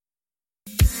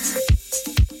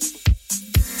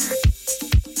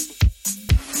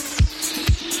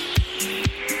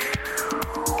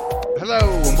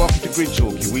Grid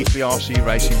Talk, your weekly RC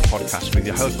racing podcast with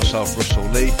your host, myself, Russell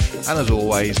Lee, and as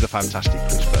always, the fantastic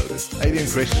Chris Bowden. How you doing,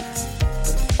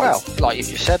 Chris? Well, like you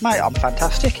just said, mate, I'm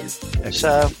fantastic.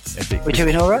 So, we're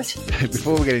doing all right.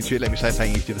 Before we get into it, let me say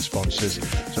thank you to the sponsors.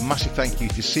 So, massive thank you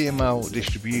to CML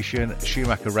Distribution,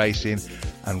 Schumacher Racing,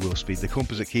 and Will Speed, the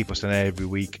companies that keep us on air every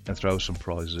week and throw some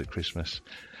prizes at Christmas.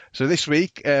 So this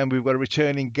week, we've got a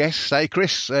returning guest. Hey,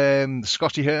 Chris,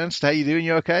 Scotty Earnst. How you doing?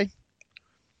 You okay?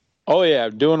 Oh, yeah,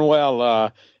 doing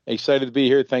well. Excited to be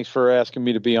here. Thanks for asking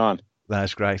me to be on.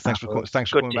 That's great. Thanks for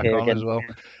coming back on as well.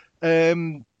 I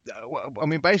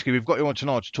mean, basically, we've got you on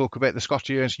tonight to talk about the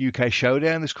Scotty Earnst UK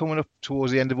Showdown that's coming up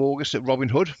towards the end of August at Robin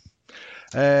Hood.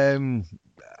 Are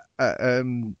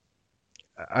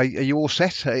you all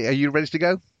set? Are you ready to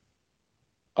go?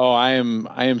 Oh, I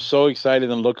am so excited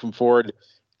and looking forward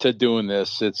to doing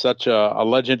this. It's such a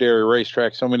legendary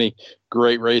racetrack. So many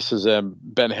great races have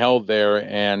been held there.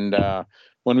 And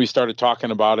when we started talking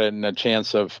about it and a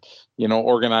chance of,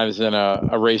 organizing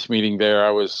a race meeting there, I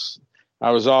was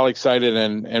all excited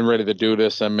and ready to do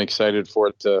this. I'm excited for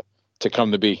it to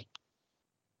come to be.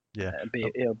 Yeah,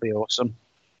 it'll be awesome.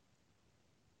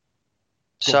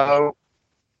 So,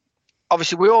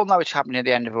 obviously, we all know it's happening at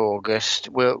the end of August.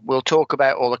 We'll talk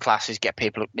about all the classes, get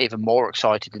people even more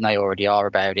excited than they already are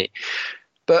about it.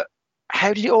 But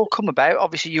how did it all come about?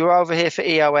 Obviously, you were over here for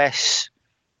EOS,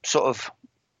 sort of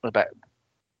about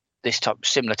this time,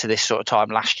 similar to this sort of time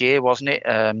last year, wasn't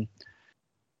it?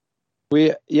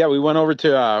 We went over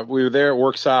to we were there at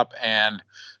Workshop, and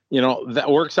that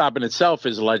Workshop in itself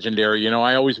is legendary.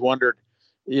 I always wondered,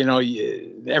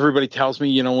 everybody tells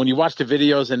me, when you watch the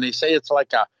videos and they say it's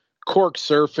like a cork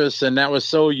surface, and that was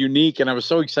so unique, and I was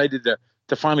so excited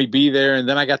to finally be there. And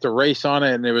then I got to race on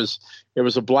it, and it was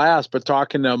a blast. But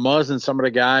talking to Muzz and some of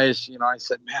the guys, I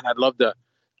said, man, I'd love to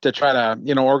try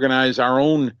to organize our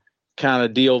own kind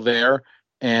of deal there.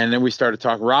 And then we started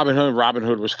talking Robin Hood. Robin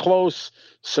Hood was close,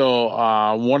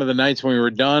 so one of the nights when we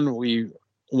were done, we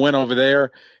went over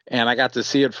there, and I got to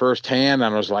see it firsthand,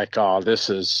 and I was like, oh, this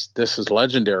is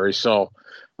legendary. So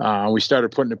we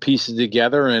started putting the pieces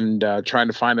together and trying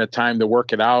to find a time to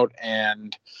work it out.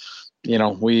 And,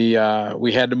 we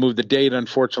had to move the date,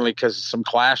 unfortunately, because of some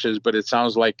clashes, but it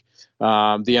sounds like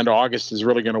the end of August is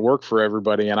really going to work for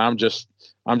everybody. And I'm just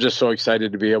so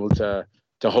excited to be able to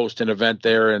host an event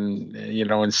there and,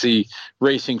 and see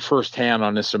racing firsthand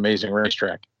on this amazing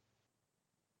racetrack.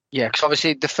 Yeah, because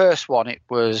obviously the first one,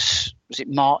 was it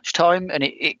March time, and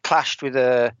it clashed with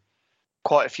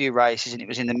quite a few races, and it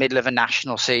was in the middle of a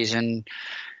national season,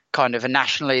 kind of a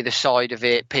national either side of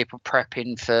it, people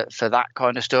prepping for that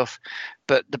kind of stuff.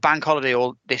 But the bank holiday,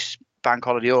 this bank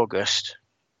holiday August,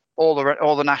 all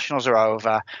the nationals are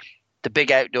over, the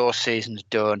big outdoor season's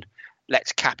done.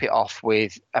 Let's cap it off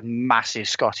with a massive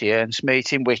Scotty Earnst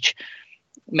meeting, which,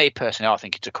 me personally, I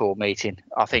think it's a cool meeting.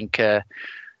 I think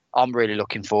I'm really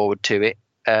looking forward to it.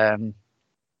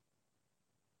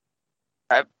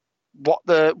 What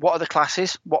are the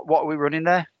classes? What are we running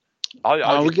there?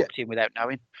 I get in without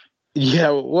knowing.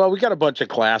 Yeah, well, we got a bunch of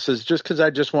classes just because I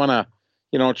just want to,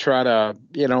 try to,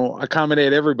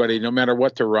 accommodate everybody no matter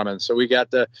what they're running. So we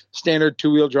got the standard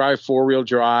 2-wheel drive, 4-wheel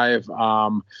drive.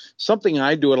 Something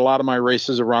I do at a lot of my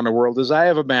races around the world is I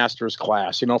have a master's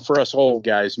class, for us old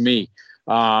guys, me.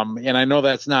 And I know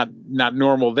that's not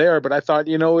normal there, but I thought,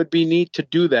 it'd be neat to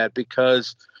do that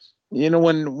because,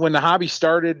 when the hobby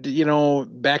started,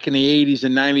 back in the 80s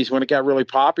and 90s, when it got really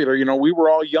popular, we were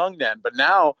all young then. But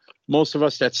now most of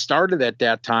us that started at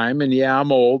that time, and yeah,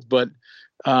 I'm old, but,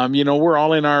 we're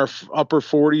all in our upper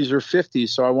 40s or 50s.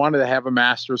 So I wanted to have a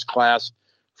master's class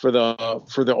for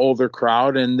the older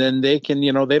crowd. And then they can,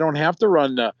 they don't have to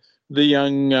run the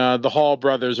young, the Hall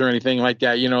brothers or anything like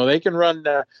that. They can run,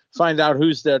 find out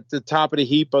who's at the top of the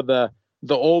heap of the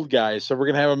old guys. So we're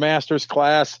going to have a master's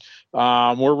class.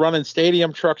 We're running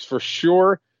stadium trucks for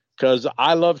sure because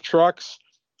I love trucks.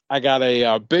 I got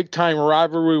a big time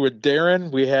rivalry with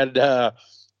Darren. We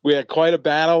had quite a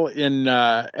battle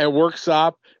at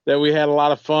Workshop that we had a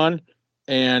lot of fun,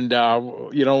 and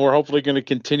we're hopefully going to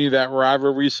continue that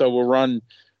rivalry. So we'll run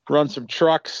some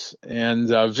trucks and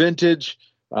vintage,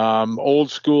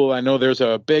 old school. I know there's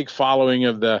a big following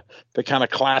of the kind of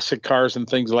classic cars and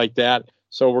things like that.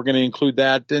 So we're going to include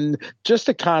that, and just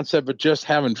the concept of just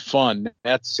having fun.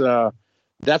 That's what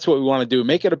we want to do.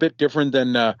 Make it a bit different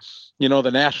than,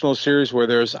 the National Series, where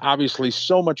there's obviously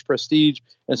so much prestige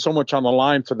and so much on the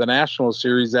line for the National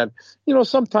Series that,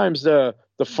 sometimes the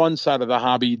fun side of the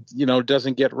hobby,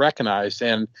 doesn't get recognized.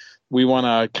 And we want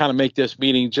to kind of make this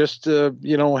meeting just to,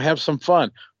 have some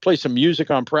fun, play some music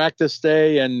on practice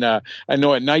day. And I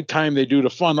know at nighttime they do the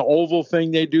fun oval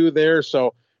thing they do there.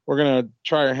 So we're gonna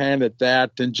try our hand at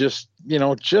that and just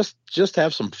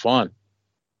have some fun.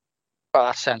 Well,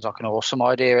 that sounds like an awesome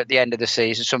idea. At the end of the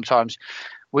season, sometimes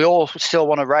we all still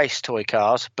want to race toy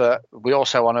cars, but we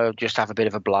also want to just have a bit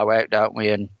of a blowout, don't we?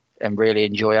 And really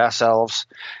enjoy ourselves.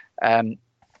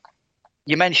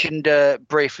 You mentioned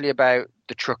briefly about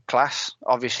the truck class.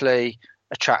 Obviously,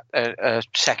 a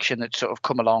section that's sort of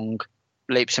come along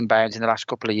leaps and bounds in the last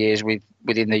couple of years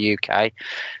within the UK.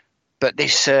 But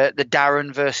this the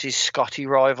Darren versus Scotty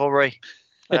rivalry.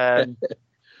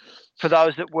 For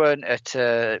those that weren't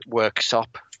at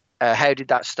Workshop, how did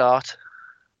that start?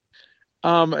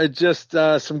 It just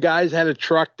some guys had a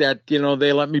truck that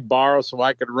they let me borrow so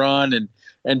I could run,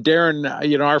 and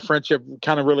Darren, our friendship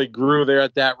kind of really grew there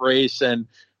at that race, and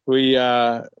we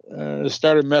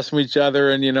started messing with each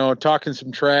other and talking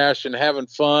some trash and having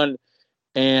fun,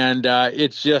 and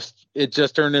it just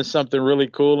turned into something really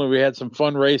cool, and we had some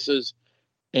fun races.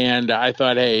 And I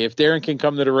thought, hey, if Darren can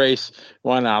come to the race,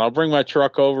 why not? I'll bring my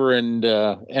truck over and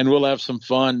we'll have some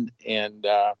fun and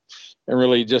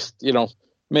really just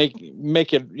make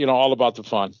it all about the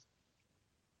fun.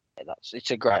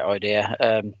 It's a great idea.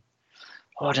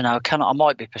 I don't know. I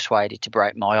might be persuaded to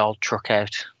break my old truck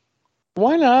out.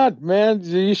 Why not, man?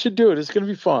 You should do it. It's going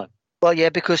to be fun. Well, yeah,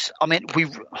 because we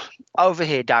over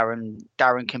here,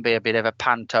 Darren can be a bit of a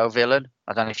panto villain.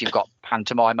 I don't know if you've got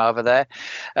pantomime over there.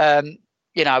 But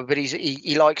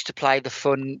he likes to play the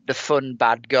fun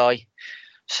bad guy.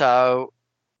 So,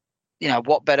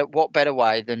 what better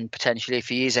way than potentially if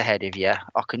he is ahead of you,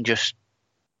 I can just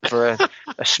for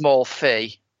a small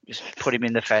fee just put him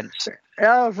in the fence.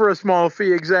 Yeah, for a small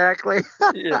fee, exactly.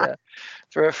 Yeah,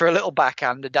 for a little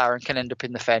backhand, Darren can end up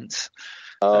in the fence.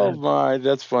 Oh my,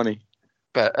 that's funny.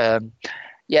 But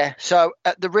yeah. So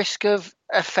at the risk of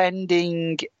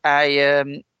offending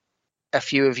a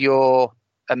few of your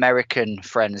American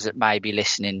friends that may be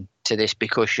listening to this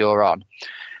because you're on,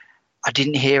 I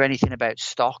didn't hear anything about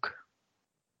stock.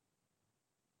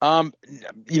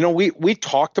 We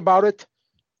talked about it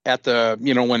at the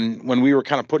when we were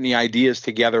kind of putting the ideas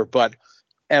together, but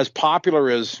as popular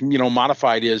as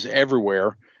modified is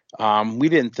everywhere, we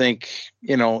didn't think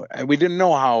we didn't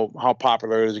know how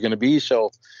popular it was going to be.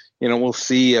 So we'll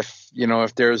see if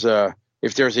there's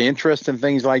an interest in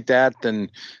things like that, then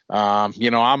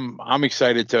I'm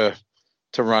excited to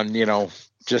run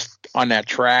just on that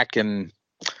track. And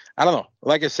I don't know,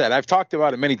 like I said, I've talked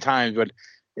about it many times, but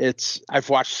I've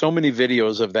watched so many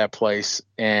videos of that place,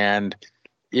 and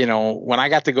when I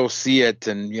got to go see it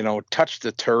and touch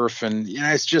the turf, and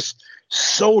it's just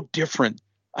so different,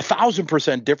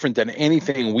 1,000% different than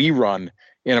anything we run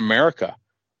in America.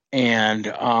 And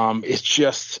it's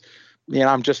just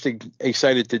I'm just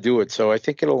excited to do it. So I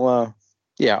think it'll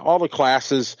all the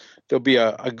classes, there'll be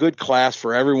a good class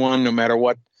for everyone, no matter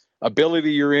what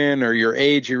ability you're in or your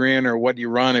age you're in or what you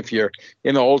run. If you're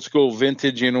in the old school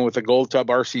vintage, with a Gold Tub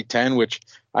RC10, which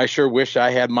I sure wish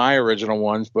I had my original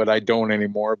ones, but I don't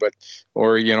anymore.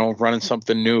 Or running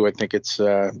something new, I think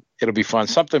it'll be fun.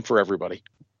 Something for everybody.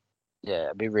 Yeah,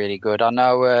 it'd be really good. I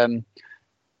know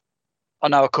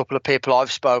a couple of people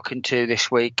I've spoken to this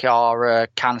week are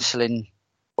cancelling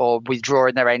or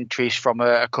withdrawing their entries from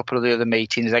a couple of the other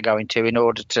meetings they're going to in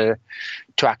order to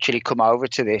actually come over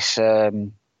to this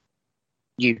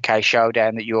UK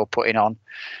Showdown that you're putting on.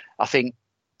 I think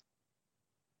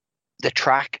the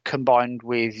track combined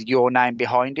with your name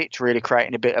behind it's really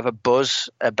creating a bit of a buzz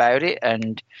about it,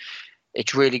 and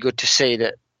it's really good to see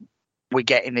that we're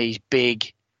getting these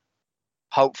big,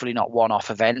 hopefully not one-off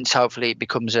events. Hopefully it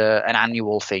becomes an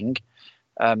annual thing.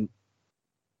 But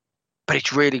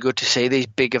it's really good to see these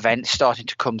big events starting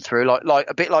to come through, like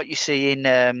a bit like you see in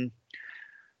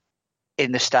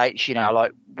the States.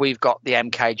 Like we've got the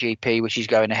MKGP, which is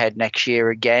going ahead next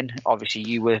year again. Obviously,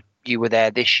 you were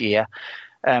there this year.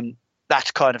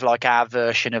 That's kind of like our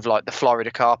version of like the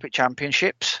Florida Carpet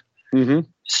Championships. Mm-hmm.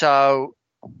 So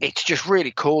it's just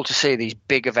really cool to see these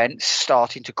big events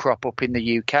starting to crop up in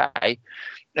the UK.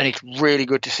 And it's really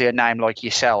good to see a name like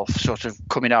yourself sort of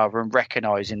coming over and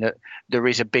recognising that there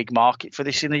is a big market for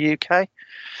this in the UK.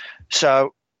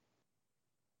 So,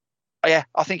 yeah,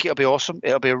 I think it'll be awesome.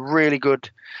 It'll be a really,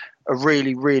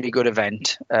 really good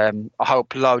event. I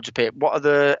hope loads of people. What are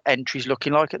the entries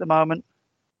looking like at the moment?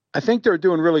 I think they're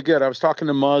doing really good. I was talking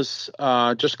to Muzz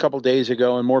just a couple of days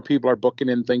ago, and more people are booking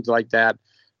in things like that.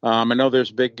 I know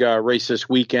there's a big race this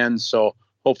weekend, so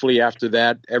hopefully after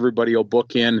that, everybody will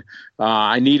book in.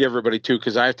 I need everybody, too,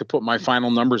 because I have to put my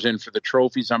final numbers in for the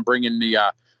trophies. I'm bringing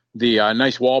the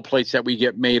nice wall plates that we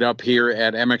get made up here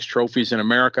at MX Trophies in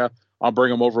America. I'll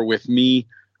bring them over with me.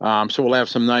 So we'll have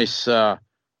some nice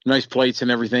plates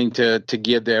and everything to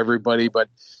give to everybody. But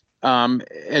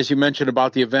as you mentioned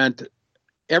about the event,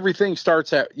 everything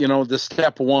starts at, the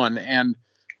step one. And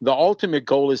the ultimate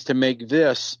goal is to make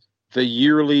this the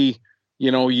yearly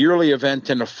event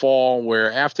in the fall,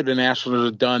 where after the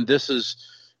Nationals are done, this is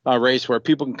a race where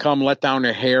people can come let down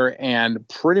their hair. And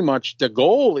pretty much the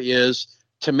goal is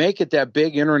to make it that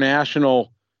big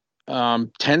international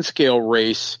 10 scale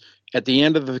race at the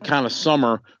end of the kind of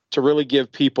summer, to really give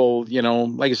people,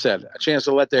 like I said, a chance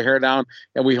to let their hair down.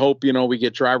 And we hope, we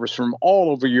get drivers from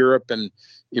all over Europe. And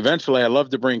eventually I'd love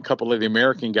to bring a couple of the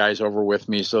American guys over with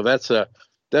me. So that's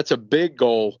a big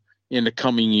goal in the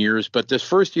coming years. But this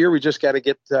first year, we just got to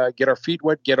get our feet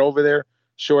wet, get over there,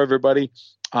 show everybody.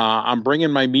 I'm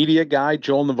bringing my media guy,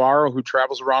 Joel Navarro, who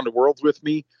travels around the world with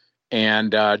me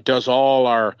and does all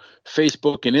our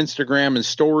Facebook and Instagram and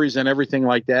stories and everything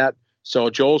like that. So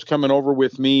Joel's coming over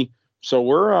with me. So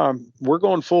we're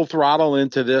going full throttle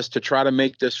into this to try to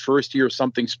make this first year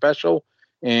something special,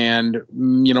 and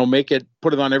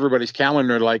put it on everybody's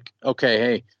calendar. Like, okay,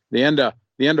 hey, the end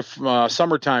of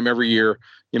summertime every year,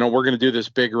 we're going to do this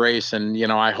big race, and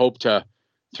I hope to,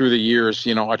 through the years,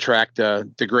 attract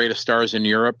the greatest stars in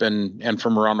Europe and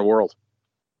from around the world.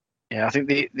 Yeah, I think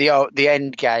the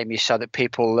end game is so that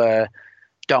people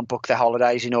don't book their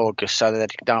holidays in August, so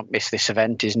that they don't miss this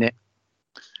event, isn't it?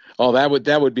 Oh,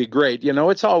 that would be great.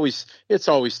 It's always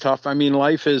tough. I mean,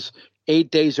 life is 8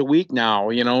 days a week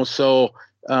now, so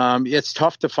it's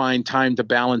tough to find time to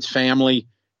balance family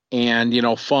and,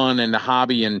 fun and the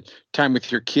hobby and time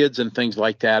with your kids and things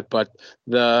like that. But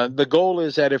the goal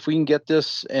is that if we can get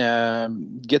this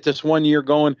 1 year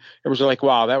going, it was like,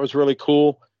 wow, that was really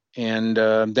cool. And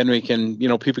then we can,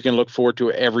 people can look forward to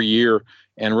it every year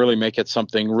and really make it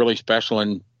something really special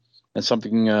and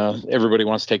something everybody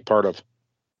wants to take part of.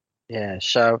 Yeah.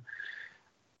 So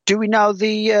do we know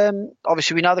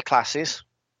obviously we know the classes.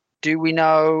 Do we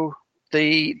know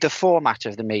the format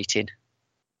of the meeting?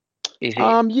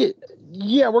 Yeah,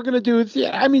 we're going to do,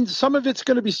 I mean, some of it's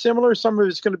going to be similar. Some of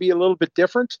it's going to be a little bit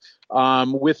different,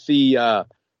 with the,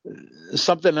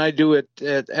 something I do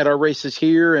at our races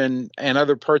here and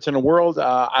other parts in the world.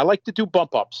 I like to do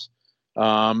bump ups.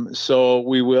 So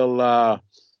we will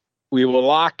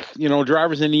lock,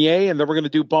 drivers in the A, and then we're going to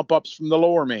do bump ups from the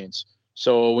lower mains.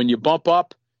 So when you bump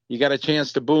up, you got a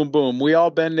chance to boom, boom. We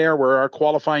all been there where our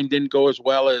qualifying didn't go as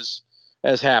well as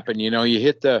happened. You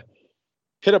hit a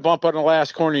bump on the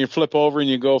last corner, you flip over and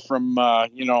you go from,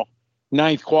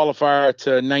 9th qualifier to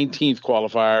 19th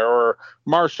qualifier, or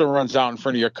Marshall runs out in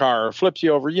front of your car or flips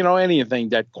you over, anything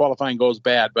that qualifying goes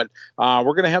bad. But we're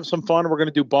going to have some fun. We're going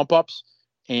to do bump ups,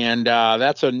 and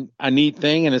that's a neat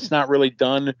thing, and it's not really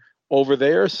done over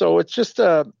there. So it's just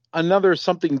another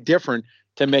something different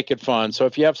to make it fun. So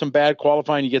if you have some bad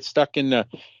qualifying, you get stuck in the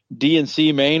D and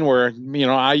C main where,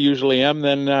 I usually am,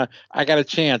 then I got a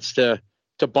chance to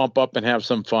bump up and have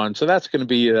some fun. So that's going to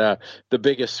be the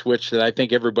biggest switch that I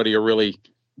think everybody will really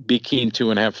be keen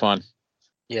to and have fun.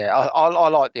 Yeah, I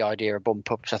like the idea of bump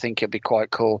ups. I think it'd be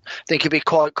quite cool. I think it'd be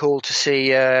quite cool to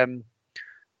see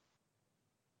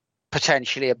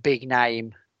potentially a big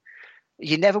name.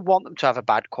 You never want them to have a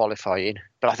bad qualifying,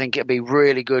 but I think it'd be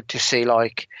really good to see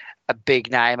like a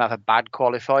big name have a bad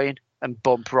qualifying and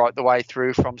bump right the way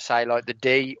through from, say, like the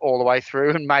D all the way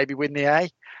through and maybe win the A.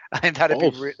 I think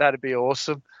that'd be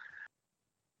awesome.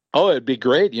 Oh, it'd be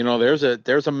great. There's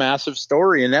a massive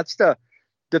story, and that's the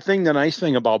thing. The nice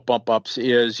thing about bump ups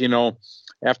is,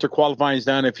 after qualifying is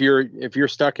done, if you're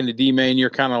stuck in the D main, you're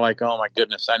kind of like, oh my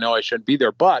goodness, I know I shouldn't be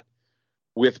there. But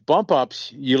with bump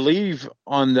ups, you leave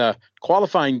on the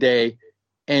qualifying day,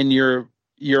 and your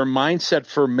mindset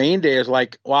for main day is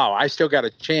like, wow, I still got a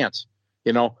chance.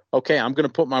 Okay, I'm going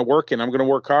to put my work in. I'm going to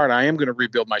work hard. I am going to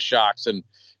rebuild my shocks and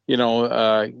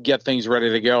get things ready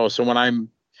to go. So when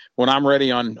I'm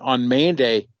ready on main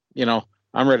day,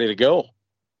 I'm ready to go.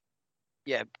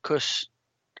 Yeah, because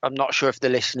I'm not sure if the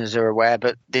listeners are aware,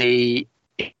 but it's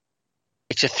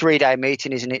a 3-day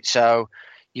meeting, isn't it? So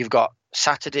you've got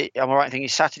Saturday. Am I right in thinking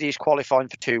Saturday is qualifying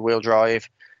for 2-wheel drive.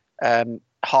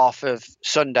 Half of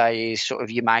Sunday is sort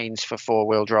of your mains for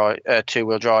 4-wheel drive,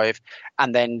 2-wheel drive,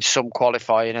 and then some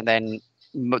qualifying, and then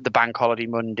the bank holiday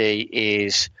Monday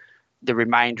is the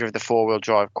remainder of the 4-wheel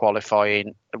drive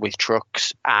qualifying with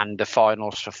trucks and the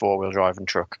finals for 4-wheel drive and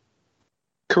truck.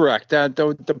 Correct.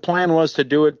 The plan was to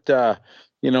do it, a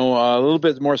little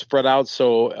bit more spread out,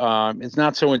 so it's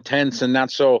not so intense and not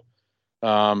so,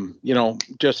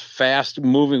 just fast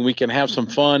moving. We can have some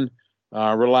fun,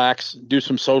 relax, do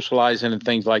some socializing and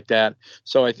things like that.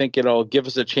 So I think it'll give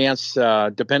us a chance,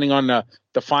 depending on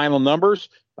the final numbers,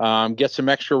 get some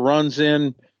extra runs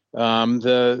in.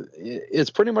 It's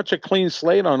pretty much a clean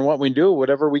slate on what we do,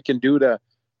 whatever we can do to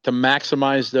to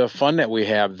maximize the fun that we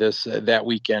have that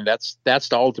weekend. That's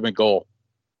the ultimate goal.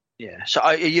 Yeah. So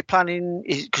are you planning?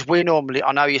 Because we normally,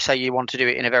 I know you say you want to do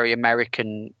it in a very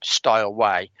American style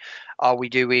way. Are we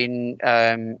doing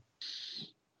 4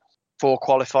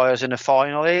 qualifiers and a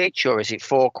final each, or is it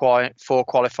 4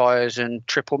 qualifiers and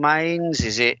triple mains?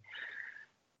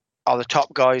 Are the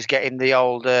top guys getting the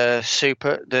old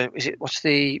super? What's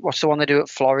the one they do at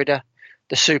Florida?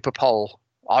 The Super Pole.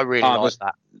 I really like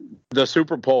that. The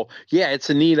Super Pole. Yeah,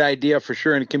 it's a neat idea for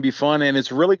sure, and it can be fun, and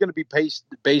it's really going to be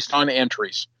based on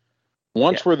entries.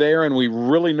 Once we're there and we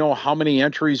really know how many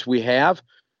entries we have,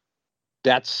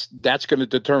 that's going to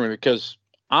determine, because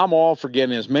I'm all for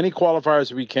getting as many qualifiers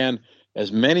as we can,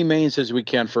 as many mains as we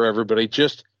can for everybody,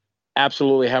 just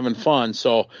absolutely having fun.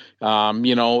 So,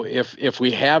 if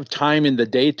we have time in the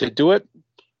day to do it,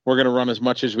 we're going to run as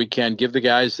much as we can, give the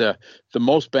guys the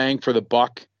most bang for the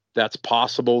buck that's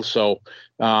possible. So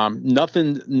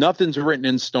nothing's written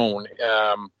in stone.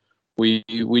 We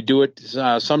do it.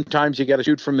 Sometimes you got to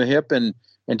shoot from the hip and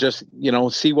just,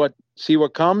 see what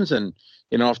comes. And,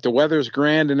 if the weather's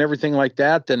grand and everything like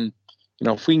that, then,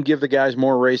 if we can give the guys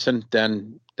more racing,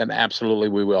 then absolutely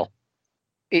we will.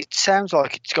 It sounds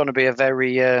like it's going to be a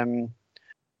very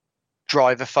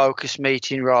driver focused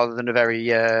meeting rather than a very,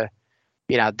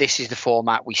 this is the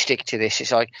format, we stick to this.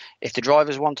 It's like, if the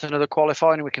drivers want another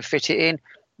qualifying and we can fit it in,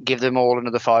 give them all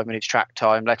another 5 minutes track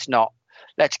time. Let's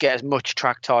get as much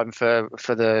track time for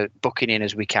the booking in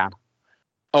as we can.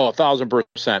 Oh,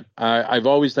 1,000%. I've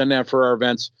always done that for our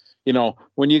events.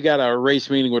 When you got a race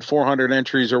meeting with 400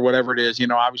 entries or whatever it is,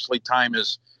 obviously time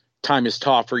is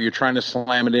tough, or you're trying to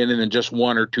slam it in just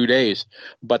 1 or 2 days.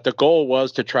 But the goal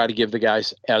was to try to give the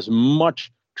guys as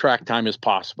much track time as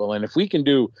possible. And if we can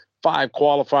do 5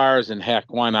 qualifiers, and heck,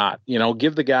 why not?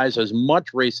 Give the guys as much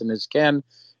racing as can.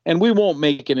 And we won't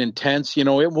make it intense. It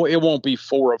won't be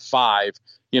 4 or 5,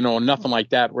 nothing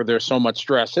like that where there's so much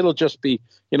stress. It'll just be,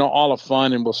 all of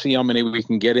fun, and we'll see how many we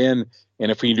can get in. And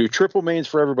if we can do triple mains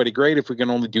for everybody, great. If we can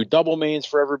only do double mains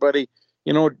for everybody,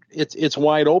 it's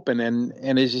wide open.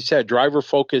 And as you said, driver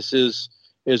focus is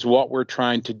what we're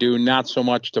trying to do, not so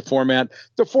much the format.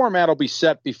 The format will be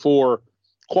set before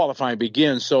qualifying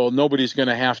begins, so nobody's going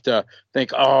to have to think,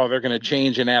 oh, they're going to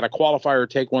change and add a qualifier or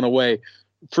take one away.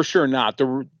 For sure not.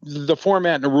 The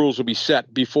format and the rules will be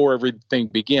set before everything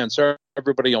begins, so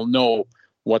everybody will know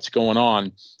what's going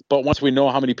on. But once we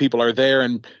know how many people are there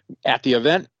and at the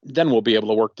event, then we'll be able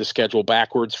to work the schedule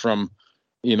backwards from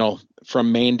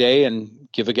main day and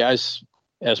give the guys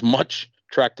as much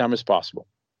track time as possible.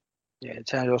 Yeah, it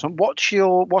sounds awesome.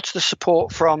 What's the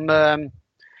support from the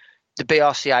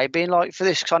BRCA been like for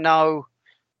this? Because I know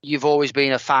you've always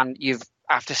been a fan.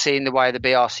 After seeing the way the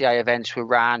BRCA events were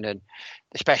ran, and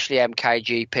especially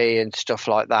MKGP and stuff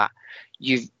like that,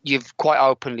 you've quite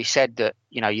openly said that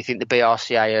you think the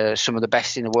BRCA are some of the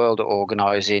best in the world at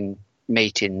organising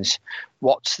meetings.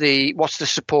 What's the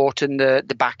support and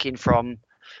the backing from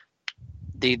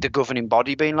the governing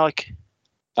body been like?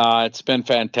 It's been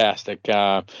fantastic.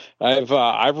 I've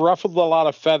ruffled a lot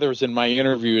of feathers in my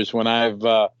interviews when I've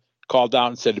called out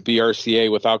and said the BRCA,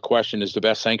 without question, is the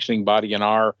best sanctioning body in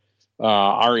our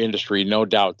industry, no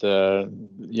doubt.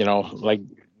 Like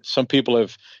some people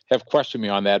have questioned me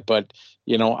on that, but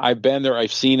I've been there,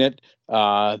 I've seen it.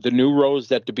 The new roads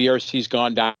that the BRC's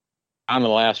gone down in the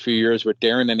last few years with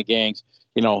Darren and the gangs,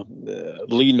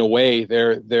 leading the way.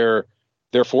 Their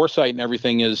foresight and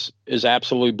everything is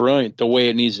absolutely brilliant, the way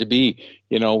it needs to be.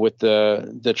 With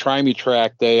the Try-Me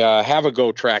track, they have a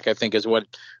go track, I think is what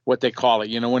they call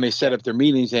it. When they set up their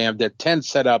meetings, they have the tent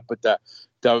set up with the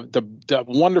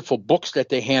wonderful books that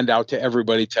they hand out to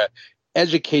everybody to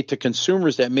educate the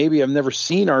consumers that maybe have never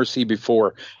seen RC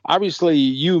before. Obviously,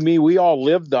 you, me, we all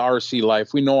live the RC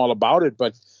life. We know all about it,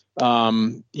 but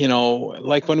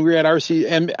like when we were at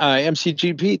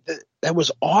MCGP, that was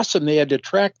awesome. They had the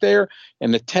track there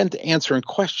and the tent answering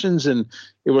questions, and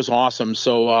it was awesome.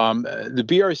 So the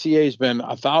BRCA has been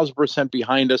 1,000%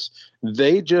 behind us.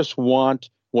 They just want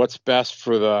what's best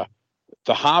for the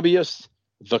hobbyists,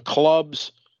 the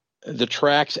clubs, the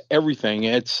tracks, everything.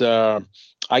 It's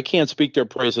I can't speak their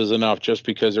praises enough, just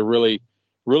because they're really,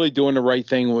 really doing the right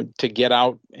thing to get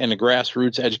out in the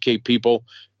grassroots, educate people,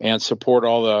 and support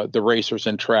all the racers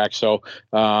and tracks. So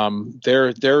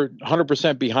they're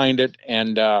 100% behind it,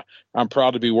 and I'm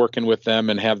proud to be working with them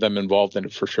and have them involved in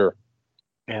it for sure.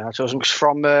 Yeah, that's awesome.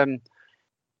 From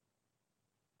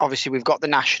obviously we've got the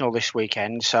national this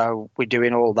weekend, so we're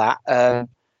doing all that.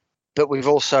 But you've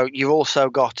also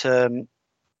got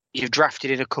you've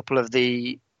drafted in a couple of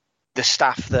the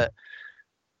staff that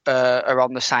are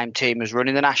on the same team as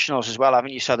running the nationals as well,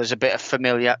 haven't you? So there's a bit of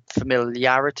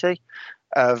familiarity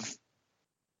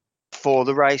for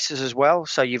the racers as well.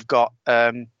 So you've got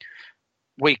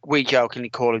we jokingly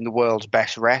call him the world's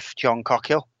best ref, John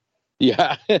Cockhill.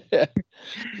 Yeah.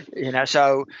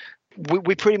 So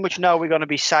we pretty much know we're going to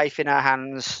be safe in our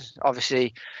hands.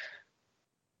 Obviously,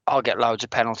 I'll get loads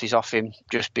of penalties off him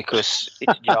just because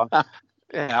it's John.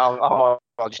 I'll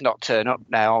just not turn up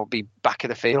now. I'll be back of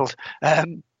the field.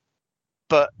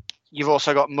 But you've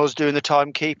also got Muzz doing the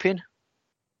timekeeping.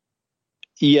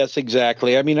 Yes,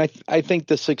 exactly. I mean, I think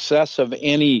the success of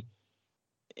any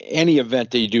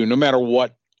event that you do, no matter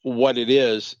what it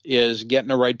is getting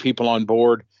the right people on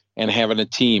board and having a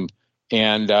team.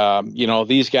 And,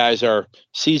 these guys are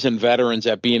seasoned veterans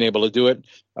at being able to do it.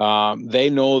 They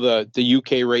know the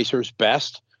UK racers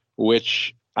best,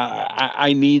 which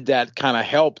I need that kind of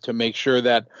help to make sure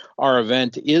that our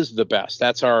event is the best.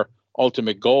 That's our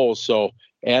ultimate goal. So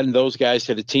adding those guys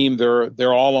to the team,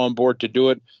 they're all on board to do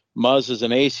it. Muzz is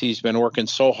an ace. He's been working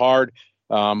so hard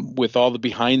with all the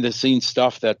behind the scenes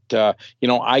stuff that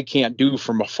I can't do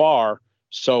from afar.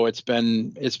 So it's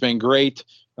been great.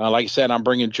 Like I said, I'm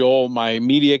bringing Joel, my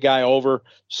media guy, over.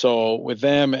 So with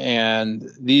them and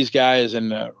these guys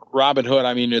and Robin Hood,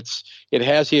 I mean, it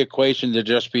has the equation to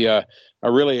just be a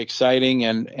really exciting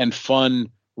and fun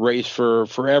race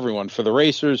for everyone, for the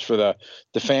racers, for the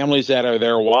families that are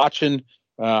there watching.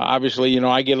 Obviously,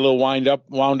 I get a little wound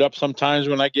up sometimes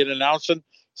when I get announcing.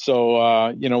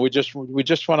 So, we just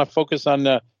want to focus on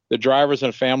the drivers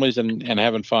and families and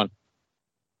having fun.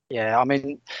 Yeah, I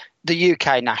mean, the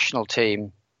UK national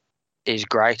team is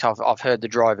great. I've heard the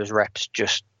driver's rep's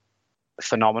just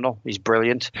phenomenal. He's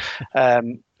brilliant.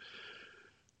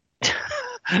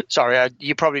 Sorry,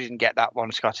 you probably didn't get that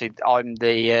one, Scotty. I'm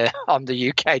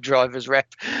the UK driver's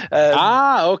rep.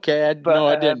 Okay. I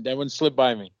didn't. That one slipped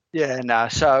by me. Yeah, no.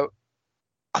 So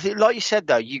I think, like you said,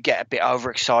 though, you get a bit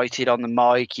overexcited on the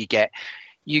mic. You get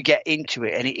into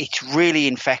it, and it's really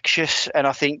infectious. And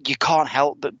I think you can't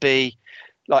help but be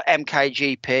like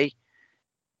MKGP.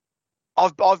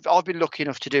 I've been lucky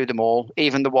enough to do them all,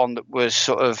 even the one that was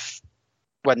sort of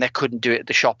when they couldn't do it at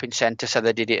the shopping centre, so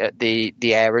they did it at the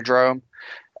aerodrome.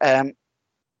 I've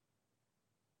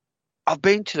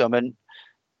been to them, and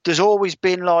there's always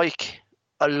been like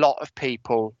a lot of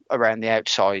people around the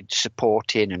outside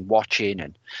supporting and watching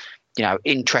and,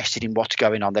 interested in what's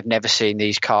going on. They've never seen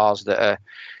these cars that are,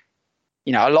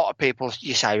 a lot of people,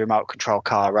 you say remote control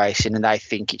car racing and they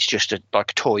think it's just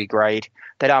like a toy grade.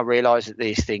 They don't realise that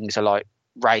these things are like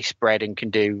race bred and can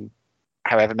do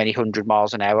however many 100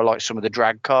 miles an hour, like some of the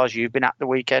drag cars you've been at the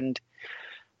weekend.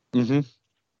 Mm-hmm.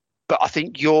 But I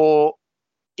think your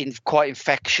quite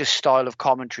infectious style of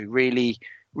commentary really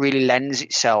lends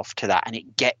itself to that, and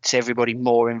it gets everybody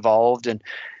more involved. And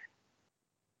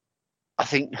I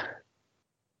think,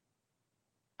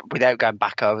 without going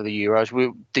back over the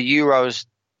Euros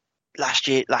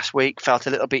last week felt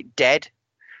a little bit dead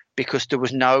because there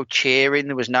was no cheering,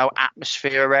 there was no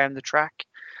atmosphere around the track,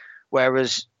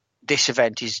 whereas this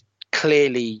event is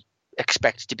clearly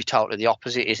expected to be totally the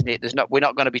opposite, isn't it? We're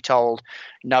not going to be told,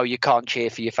 no, you can't cheer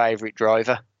for your favourite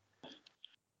driver.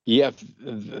 Yeah,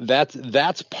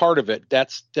 that's part of it.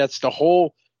 That's the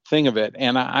whole thing of it.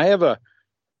 And I have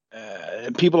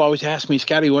people always ask me,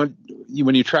 Scotty, when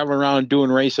you travel around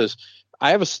doing races,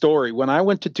 I have a story. When I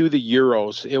went to do the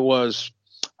Euros, it was,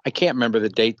 I can't remember the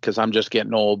date because I'm just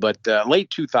getting old, but late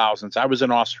 2000s, I was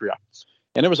in Austria,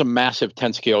 and there was a massive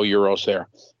 10 scale Euros there.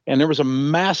 And there was a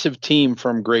massive team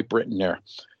from Great Britain there.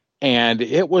 And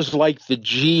it was like the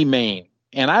G main.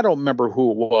 And I don't remember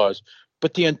who it was,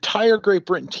 but the entire Great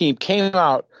Britain team came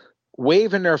out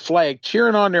waving their flag,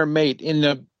 cheering on their mate in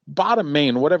the bottom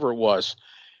main, whatever it was.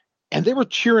 And they were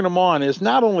cheering them on as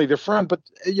not only their friend, but,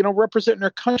 representing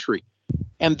their country.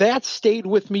 And that stayed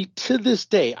with me to this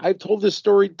day. I've told this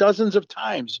story dozens of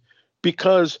times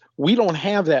because we don't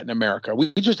have that in America.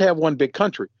 We just have one big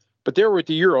country. But they were at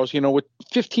the Euros, with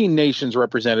 15 nations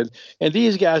represented. And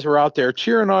these guys were out there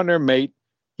cheering on their mate,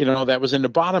 that was in the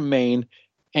bottom main.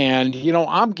 And,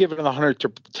 I'm giving it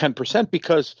 110%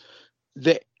 because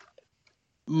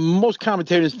most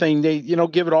commentators think they,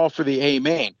 give it all for the A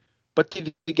main. But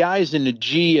the guys in the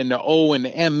G and the O and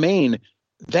the M main,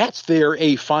 that's their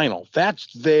A final.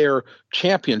 That's their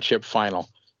championship final.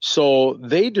 So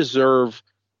they deserve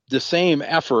the same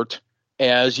effort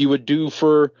as you would do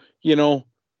for,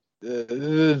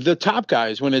 the top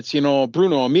guys when it's,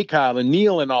 Bruno and Mikael and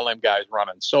Neil and all them guys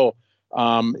running. So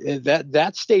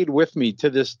that stayed with me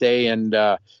to this day. And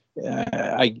I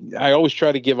always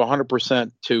try to give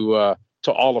 100% to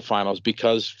all the finals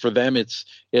because for them, it's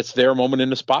their moment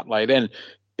in the spotlight. And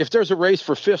if there's a race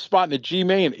for fifth spot in the G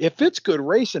main, if it's good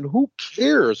racing, who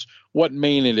cares what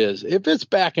main it is? If it's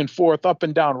back and forth, up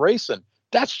and down racing,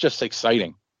 that's just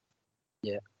exciting.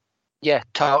 Yeah,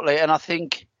 totally. And I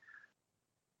think,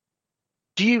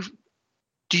 do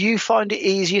you find it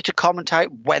easier to commentate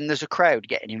when there's a crowd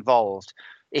getting involved?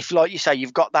 If, like you say,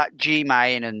 you've got that G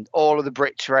main and all of the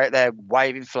Brits are out there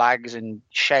waving flags and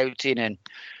shouting and,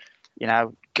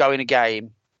 going a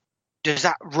game, does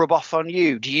that rub off on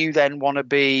you? Do you then want to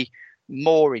be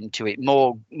more into it,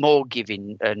 more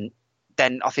giving? And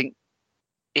then I think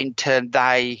in turn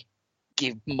they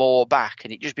give more back,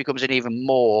 and it just becomes an even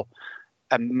more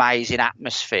amazing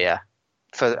atmosphere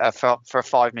for a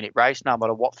 5-minute race, no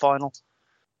matter what final.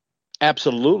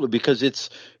 Absolutely, because it's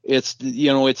the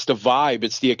vibe,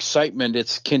 it's the excitement,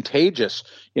 it's contagious.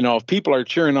 If people are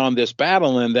cheering on this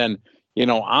battle, and then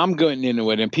I'm going into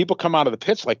it, and people come out of the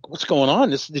pits like, what's going on?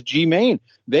 This is the G main.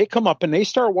 They come up and they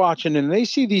start watching, and they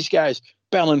see these guys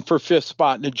battling for fifth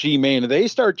spot in the G main, and they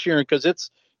start cheering because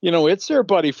it's their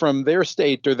buddy from their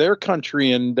state or their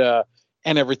country, and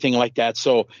everything like that.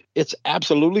 So it's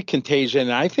absolutely contagious,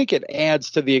 and I think it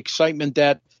adds to the excitement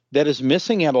that is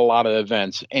missing at a lot of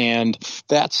events. And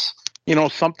that's,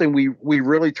 something we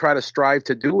really try to strive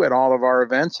to do at all of our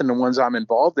events and the ones I'm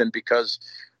involved in, because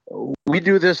we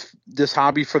do this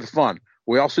hobby for the fun.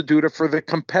 We also do it for the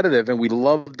competitive, and we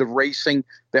love the racing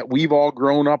that we've all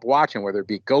grown up watching, whether it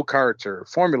be go-karts or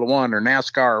Formula One or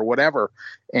NASCAR or whatever.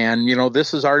 And,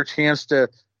 this is our chance to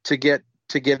get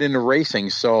into racing.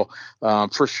 So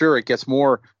for sure, it gets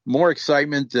more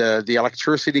excitement. The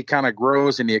electricity kind of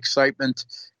grows in the excitement,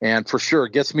 and for sure,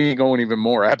 it gets me going even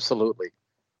more. Absolutely.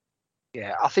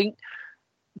 Yeah, I think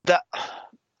that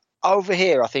over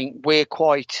here, I think we're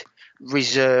quite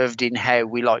reserved in how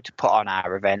we like to put on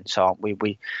our events, aren't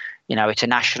we? It's a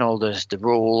national. There's the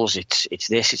rules. It's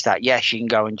this. It's that. Yes, you can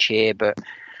go and cheer, but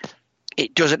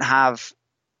it doesn't have.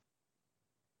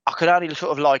 I could only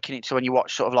sort of liken it to when you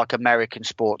watch sort of like American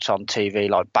sports on TV,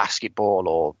 like basketball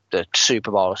or the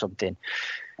Super Bowl or something.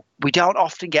 We don't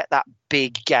often get that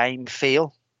big game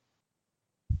feel,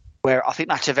 where I think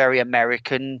that's a very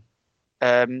American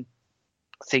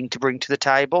thing to bring to the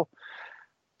table.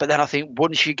 But then I think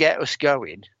once you get us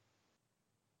going,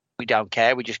 we don't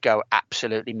care. We just go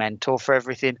absolutely mental for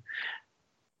everything.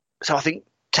 So I think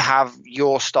to have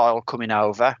your style coming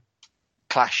over,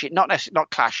 clashing, not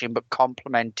clashing, but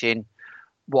complementing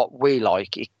what we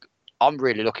like. I'm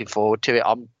really looking forward to it.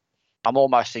 I'm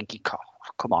almost thinking, oh,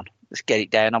 come on, let's get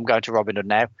it down. I'm going to Robin Hood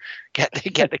now. Get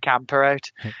the camper out.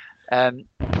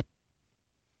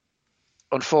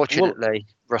 Unfortunately,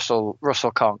 Russell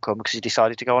can't come because he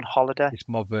decided to go on holiday. It's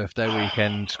my birthday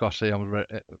weekend, Scotty. I'm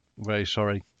very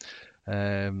sorry.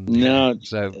 No,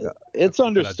 so it's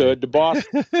understood. The boss.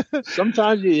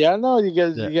 Sometimes you get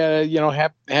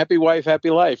happy wife,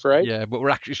 happy life, right? Yeah, but we're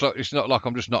actually it's not like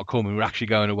I'm just not coming. We're actually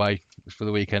going away for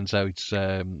the weekend, so it's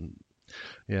so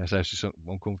it's just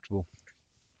uncomfortable.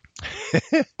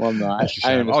 Well, no, I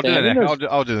understand.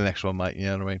 I'll do the next one, mate. You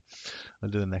know what I mean? I'll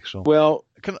do the next one. Well,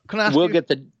 can I ask? Get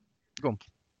the. Go on.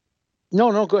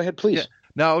 No, go ahead, please. Yeah.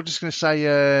 No, I was just going to say,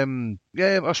 I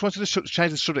just wanted to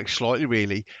change the subject slightly,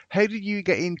 really. How did you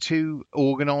get into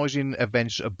organising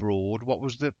events abroad? What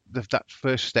was that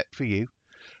first step for you?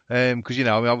 Because,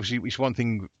 obviously it's one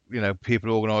thing,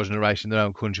 people organising a race in their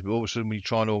own country, but all of a sudden when you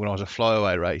try and organise a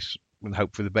flyaway race and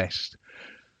hope for the best.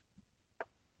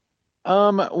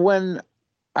 When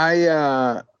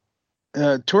I,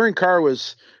 touring car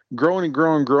was growing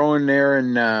there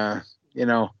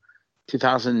in,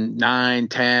 2009,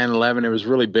 10, 11, it was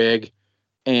really big.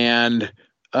 And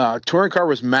touring car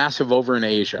was massive over in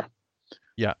Asia.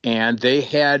 Yeah. And they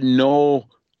had no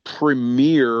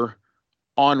premier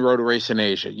on-road race in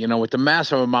Asia. With the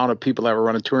massive amount of people that were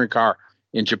running touring car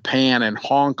in Japan and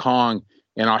Hong Kong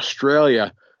and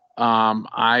Australia,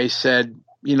 I said,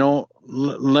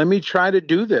 let me try to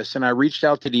do this. And I reached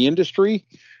out to the industry,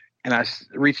 and I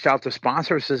reached out to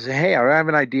sponsors and said, hey, I have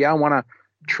an idea. I want to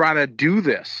try to do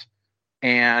this.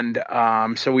 And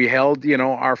so we held,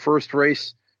 our first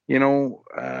race.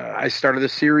 I started a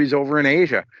series over in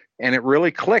Asia, and it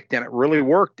really clicked and it really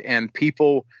worked. And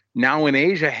people now in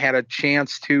Asia had a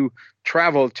chance to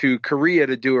travel to Korea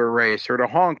to do a race, or to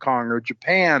Hong Kong or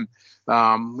Japan.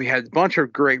 We had a bunch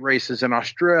of great races in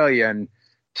Australia and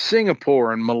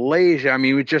Singapore and Malaysia. I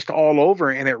mean, it was just all over,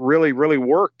 and it really, really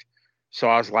worked. So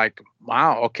I was like,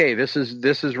 wow, okay, this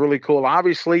is really cool.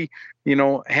 Obviously,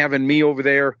 having me over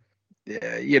there,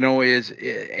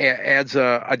 adds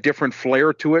a different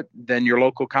flair to it than your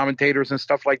local commentators and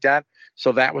stuff like that.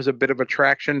 So that was a bit of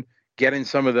attraction, getting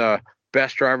some of the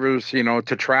best drivers, to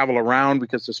travel around,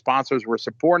 because the sponsors were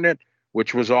supporting it,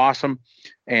 which was awesome.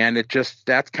 And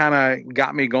that kind of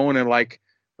got me going and like,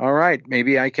 all right,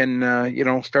 maybe I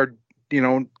can, start,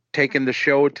 taking the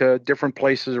show to different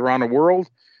places around the world.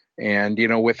 And,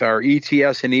 with our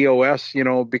ETS and EOS,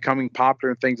 becoming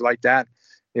popular and things like that,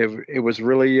 it was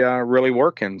really, really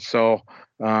working. So,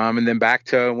 and then back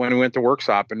to when we went to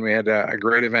Workshop and we had a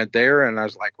great event there. And I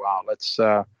was like, wow,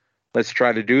 let's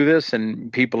try to do this,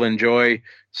 and people enjoy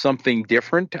something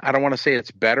different. I don't want to say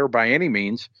it's better by any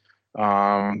means,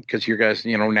 because your guys,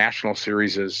 national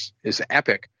series is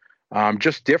epic,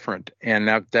 just different. And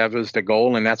that was the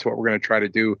goal. And that's what we're going to try to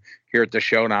do here at the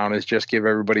Showdown, is just give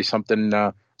everybody something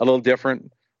a little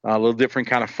different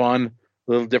kind of fun,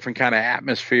 a little different kind of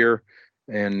atmosphere,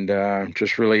 and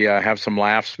just really have some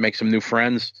laughs, make some new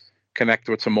friends, connect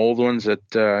with some old ones that,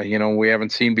 we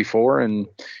haven't seen before, and,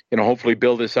 hopefully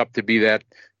build this up to be that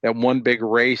one big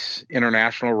race,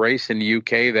 international race in the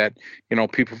UK that,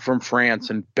 people from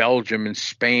France and Belgium and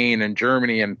Spain and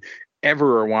Germany and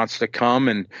everywhere wants to come.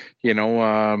 And,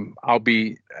 I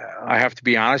have to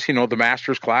be honest, the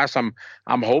Masters class, I'm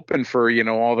hoping for,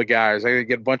 all the guys. I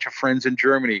get a bunch of friends in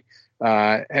Germany,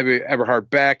 Eberhard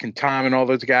Beck and Tom and all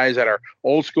those guys that are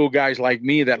old school guys like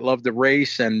me that love the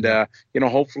race. And,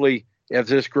 hopefully as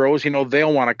this grows,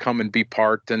 they'll want to come and be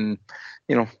part. And,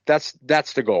 that's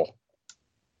the goal.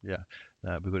 Yeah,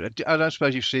 that'd be good. I don't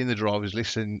suppose you've seen the drivers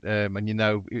list, and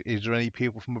is there any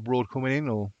people from abroad coming in,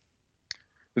 or?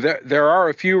 There are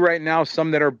a few right now,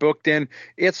 some that are booked in.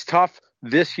 It's tough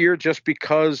this year just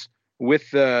because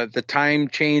with the time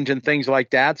change and things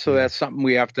like that. So that's something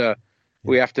we have to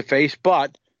face.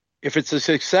 But if it's a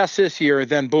success this year,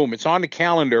 then boom, it's on the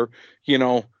calendar.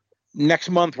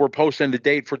 Next month we're posting the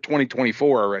date for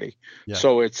 2024 already. Yeah.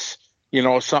 So it's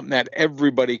something that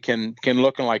everybody can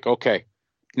look and like, okay,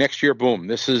 next year, boom,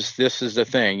 this is the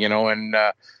thing, and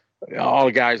all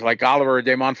the guys like Oliver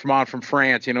de Montfremont from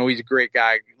France, he's a great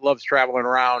guy, loves traveling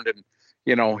around, and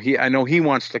I know he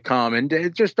wants to come,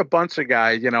 and just a bunch of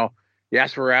guys,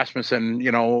 Jasper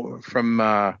Rasmussen,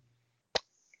 from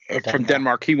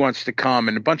Denmark, he wants to come,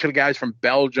 and a bunch of guys from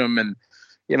Belgium, and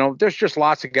there's just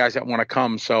lots of guys that want to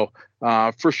come. So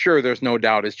for sure, there's no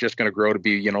doubt it's just going to grow to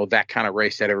be that kind of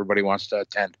race that everybody wants to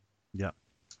attend. Yeah.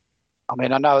 I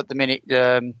mean, I know at the minute,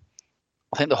 I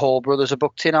think the Hall brothers are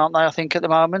booked in, aren't they? I think at the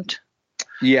moment.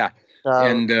 Yeah, so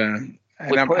and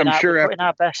I'm sure we're putting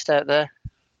our best out there.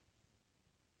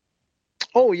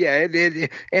 Oh yeah,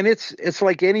 and it's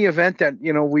like any event that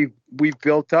we've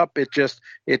built up. It just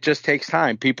takes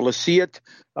time. People to see it.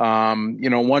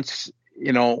 Once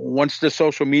the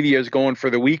social media is going for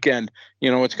the weekend,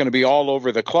 it's going to be all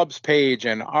over the club's page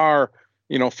and our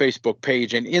Facebook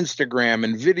page and Instagram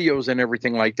and videos and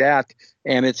everything like that.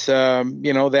 And it's,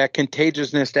 that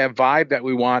contagiousness, that vibe that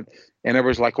we want. And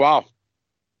everybody's like, wow,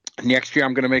 next year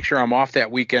I'm going to make sure I'm off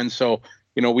that weekend. So,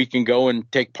 we can go and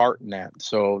take part in that.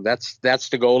 So that's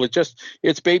the goal.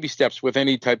 It's baby steps with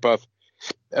any type of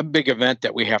a big event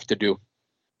that we have to do.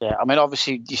 Yeah. I mean,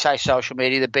 obviously you say social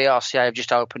media, the BRCA have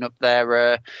just opened up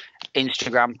their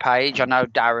Instagram page. I know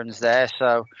Darren's there.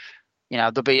 So,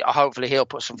 there'll be, hopefully he'll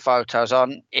put some photos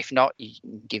on. If not, you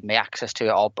can give me access to it.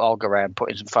 I'll go around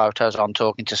putting some photos on,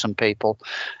 talking to some people.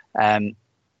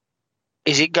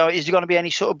 Is there going to be any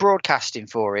sort of broadcasting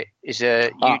for it? Is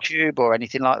there YouTube or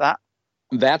anything like that?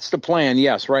 That's the plan.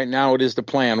 Yes. Right now it is the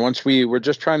plan. Once we're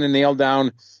just trying to nail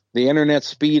down the internet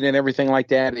speed and everything like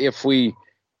that. If we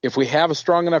have a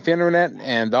strong enough internet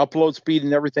and the upload speed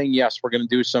and everything, yes, we're going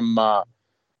to do some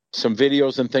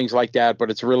videos and things like that,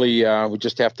 but it's really we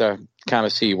just have to kind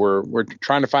of see. We're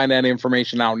trying to find that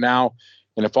information out now,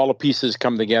 and if all the pieces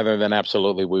come together, then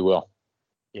absolutely we will.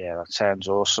 Yeah, that sounds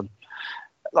awesome.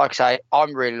 Like I say,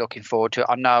 I'm really looking forward to it.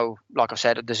 I know, like I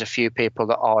said, there's a few people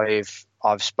that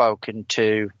I've spoken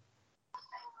to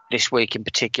this week in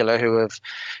particular who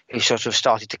sort of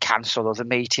started to cancel other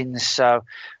meetings. So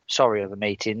sorry, other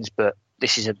meetings, but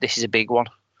this is a big one.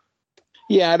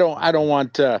 Yeah, I don't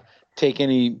want to take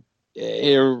any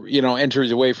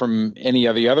entries away from any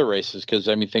of the other races, because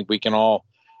I think we can all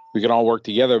work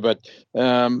together. But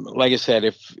like I said,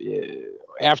 if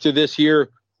after this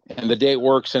year and the date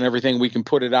works and everything, we can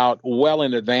put it out well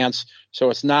in advance, so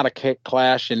it's not a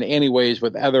clash in any ways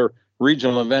with other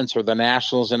regional events or the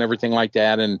nationals and everything like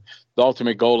that. And the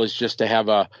ultimate goal is just to have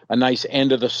a nice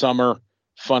end of the summer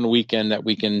fun weekend that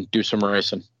we can do some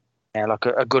racing. Yeah, like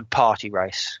a good party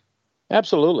race.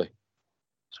 Absolutely.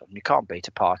 So you can't beat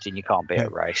a party and you can't beat a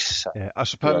race. So. Yeah, I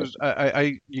suppose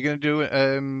you're going to do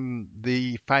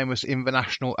the famous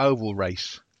International Oval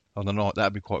race on the night.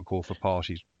 That'd be quite cool for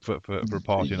parties for a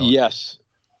party night. Yes,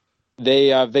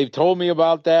 they've told me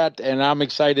about that, and I'm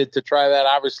excited to try that.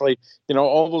 Obviously,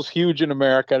 oval's huge in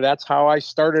America. That's how I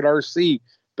started RC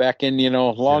back in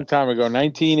a long time ago,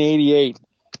 1988.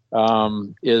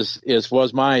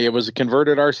 It was a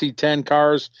converted RC10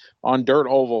 cars on dirt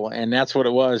oval, and that's what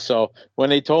it was. So when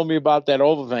they told me about that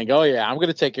oval thing, oh yeah, I'm going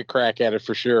to take a crack at it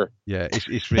for sure. Yeah,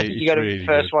 it's really you got to be the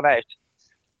first one out.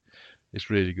 It's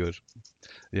really good.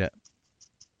 Yeah,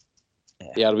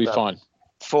 it'll be fun.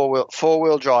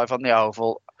 Four-wheel drive on the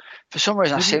oval. For some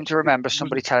reason, I seem to remember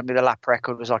somebody telling me the lap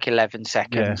record was like 11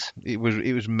 seconds. Yeah,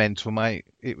 it was mental, mate.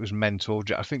 It was mental.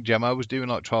 I think Gemmo was doing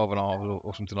like 12 and a half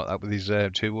or something like that with his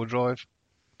two-wheel drive.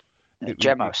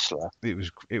 Gemmo's slow.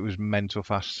 It was mental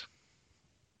fast.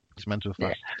 It's mental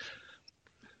fast.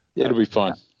 Yeah. It'll be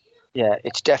fun. Yeah,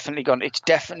 it's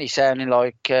definitely sounding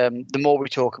like the more we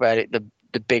talk about it,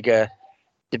 the bigger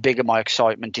my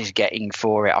excitement is getting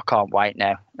for it. I can't wait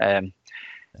now.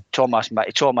 It's almost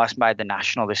made the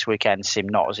national this weekend seem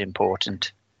not as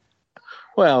important.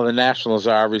 Well, the nationals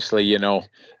are obviously,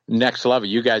 next level.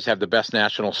 You guys have the best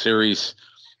national series,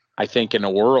 I think, in the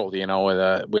world,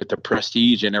 with the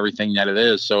prestige and everything that it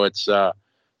is. So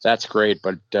that's great.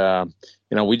 But,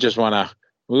 we just want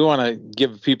to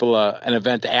give people an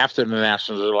event after the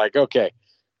nationals. They're like, okay,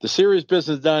 the serious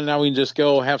business done. Now we can just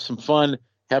go have some fun,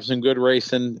 have some good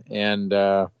racing, and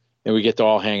we get to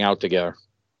all hang out together.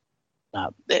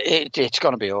 It's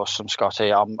going to be awesome,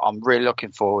 Scotty. I'm really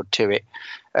looking forward to it.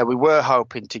 We were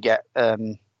hoping to get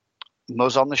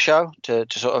Muzz on the show to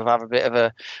sort of have a bit of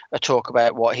a talk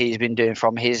about what he's been doing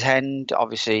from his end.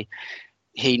 Obviously,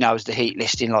 he knows the heat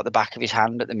listing like the back of his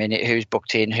hand at the minute, who's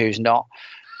booked in, who's not.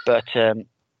 But it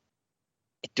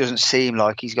doesn't seem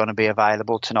like he's going to be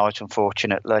available tonight,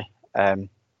 unfortunately.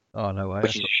 Oh, no way.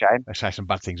 Which is a shame. I say some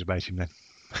bad things about him then.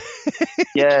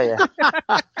 Yeah. No.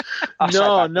 I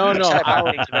say bad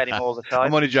things about him all the time.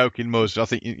 I'm only joking, Muzz. I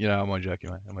think I'm only joking,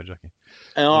 mate. I'm only joking.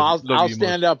 I'll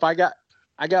stand up. I got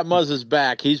Muzz's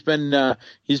back. He's been the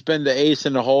ace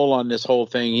in the hole on this whole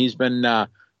thing. He's been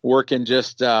working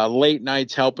just late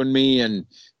nights helping me and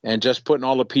just putting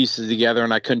all the pieces together.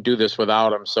 And I couldn't do this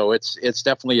without him. So it's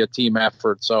definitely a team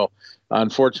effort. So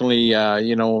unfortunately,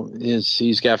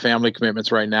 he's got family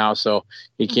commitments right now, so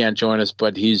he can't join us.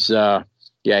 But he's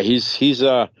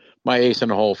my ace in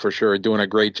the hole for sure, doing a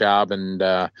great job. And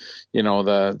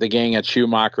the gang at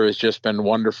Schumacher has just been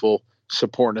wonderful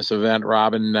supporting this event.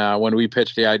 Robin, when we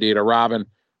pitched the idea to Robin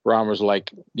was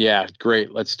like, yeah,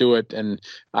 great, let's do it. And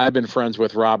I've been friends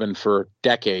with Robin for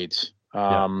decades.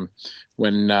 When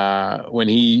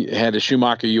he had a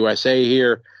Schumacher USA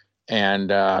here,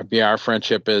 and our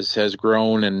friendship has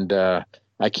grown, and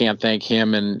I can't thank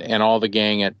him and all the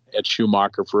gang at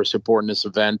Schumacher for supporting this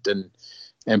event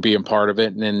and being part of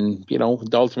it. And the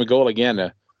ultimate goal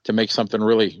again to make something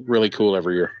really, really cool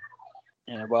every year.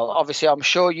 Yeah, well, obviously, I'm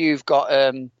sure you've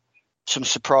got some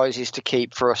surprises to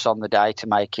keep for us on the day to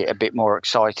make it a bit more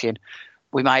exciting.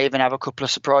 We may even have a couple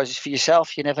of surprises for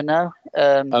yourself. You never know.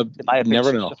 There may have been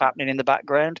stuff happening in the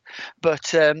background,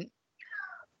 but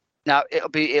now it'll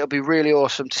be really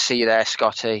awesome to see you there,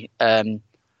 Scotty. I'm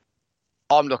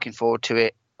looking forward to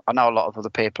it. I know a lot of other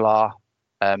people are.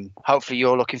 Hopefully,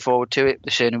 you're looking forward to it.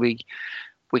 The sooner we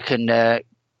can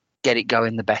get it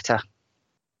going, the better.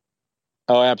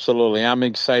 Oh, absolutely! I'm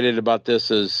excited about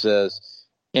this as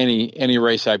any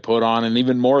race I put on, and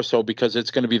even more so because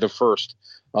it's going to be the first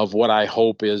of what I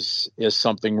hope is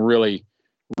something really,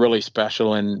 really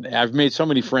special. And I've made so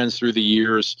many friends through the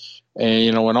years,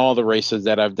 and in all the races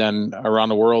that I've done around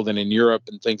the world and in Europe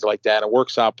and things like that. And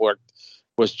Workshop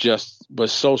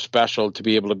was so special to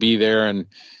be able to be there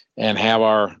and have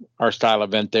our style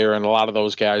event there. And a lot of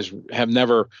those guys have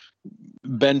never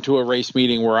been to a race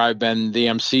meeting where I've been the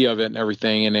MC of it and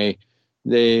everything. And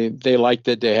they liked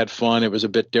it. They had fun. It was a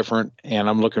bit different. And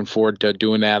I'm looking forward to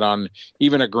doing that on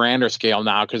even a grander scale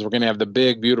now, because we're going to have the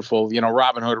big, beautiful,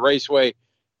 Robin Hood Raceway.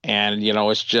 And,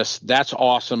 that's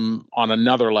awesome on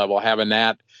another level, having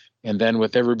that. And then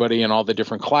with everybody in all the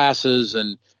different classes.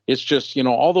 And it's just,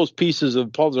 all those pieces of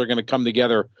the puzzle are going to come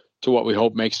together to what we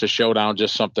hope makes the showdown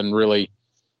just something really,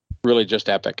 really just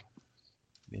epic.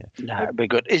 Yeah, no, it'd be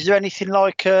good. Is there anything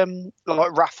like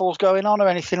raffles going on or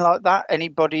anything like that?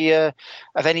 Anybody have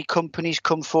any companies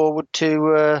come forward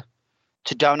to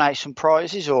donate some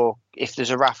prizes, or if there's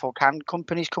a raffle, can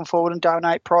companies come forward and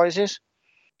donate prizes?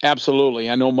 Absolutely.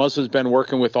 I know Muzz has been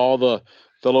working with all the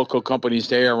local companies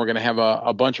there, and we're going to have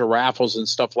a bunch of raffles and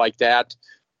stuff like that.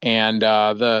 And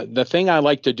the thing I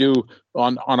like to do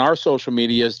on our social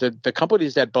media is that the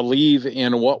companies that believe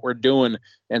in what we're doing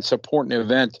and support an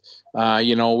event,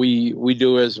 we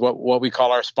do is what we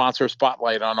call our sponsor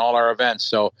spotlight on all our events.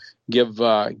 So give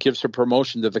some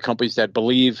promotion to the companies that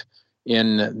believe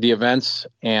in the events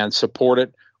and support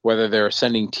it, whether they're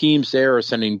sending teams there or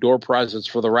sending door prizes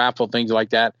for the raffle, things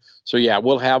like that. So yeah,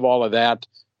 we'll have all of that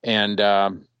and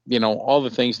all the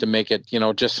things to make it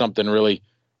just something really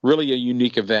a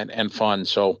unique event and fun.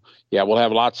 So yeah, we'll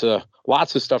have lots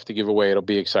of stuff to give away. It'll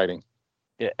be exciting.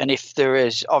 Yeah, and if there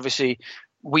is, obviously,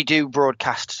 we do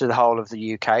broadcast to the whole of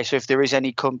the UK. So if there is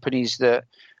any companies that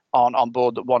aren't on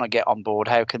board that want to get on board,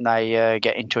 how can they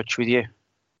get in touch with you?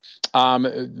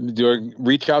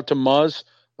 Reach out to Muzz.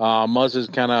 Muzz is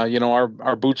kind of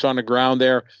our boots on the ground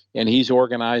there, and he's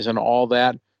organizing all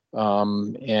that.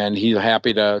 And he's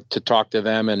happy to talk to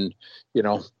them and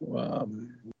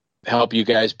help you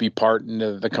guys be part in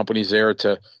the companies there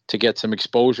to get some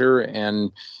exposure.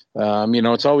 And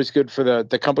it's always good for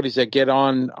the companies that get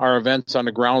on our events on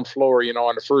the ground floor,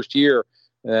 on the first year.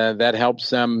 That helps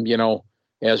them,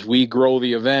 as we grow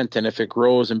the event, and if it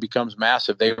grows and becomes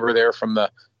massive, they were there from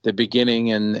the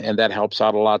beginning, and that helps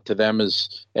out a lot to them as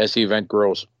the event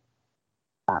grows.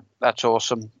 That's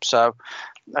awesome. So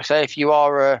like I say, if you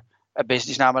are a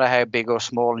business, no matter how big or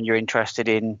small, and you're interested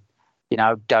in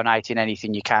donating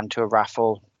anything you can to a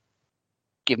raffle,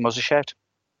 give us a shout.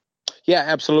 Yeah,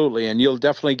 absolutely, and you'll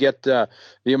definitely get the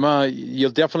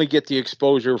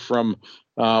exposure from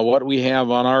what we have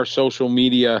on our social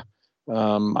media.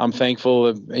 I'm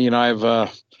thankful, I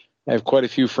have quite a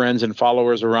few friends and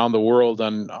followers around the world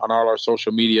on all our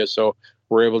social media, so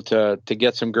we're able to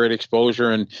get some great exposure.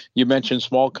 And you mentioned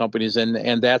small companies,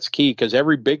 and that's key, because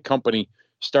every big company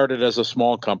started as a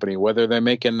small company, whether they're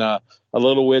making a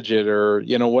little widget or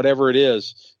whatever it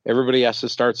is. Everybody has to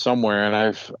start somewhere, and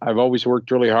I've always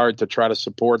worked really hard to try to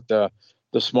support the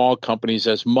small companies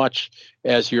as much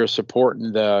as you're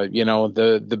supporting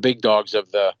the big dogs of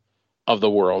the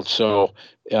world. So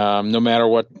no matter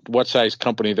what size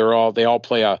company, they all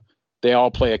play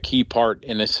a key part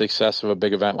in the success of a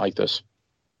big event like this.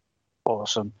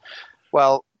 Awesome.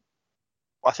 Well,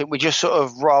 I think we're just sort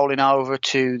of rolling over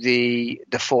to the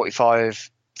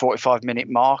 45 minute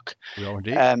mark. We are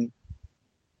indeed.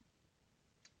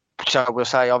 So we'll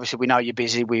say, obviously, we know you're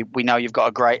busy. We know you've got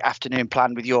a great afternoon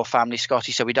planned with your family,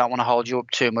 Scotty, so we don't want to hold you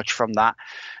up too much from that.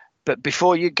 But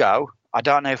before you go, I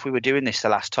don't know if we were doing this the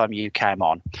last time you came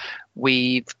on.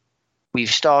 We've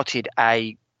started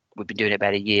we've been doing it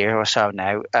about a year or so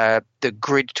now, the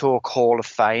Grid Talk Hall of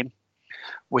Fame,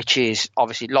 which is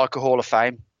obviously like a Hall of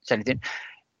Fame. It's anything.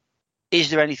 Is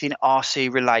there anything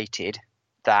RC related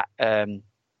that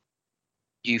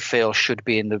you feel should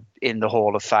be in the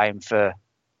Hall of Fame for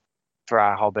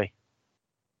our hobby?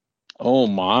 Oh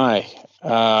my!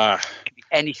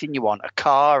 Anything you want, a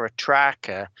car, a track,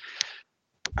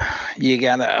 you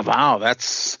gotta. Wow,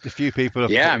 that's a few people.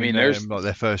 Yeah, I mean, there's like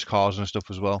their first cars and stuff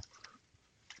as well.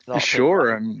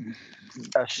 Sure.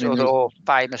 Sort of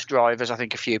famous drivers. I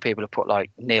think a few people have put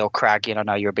like Neil Cragg in. I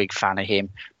know you're a big fan of him,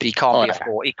 but he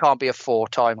can't be a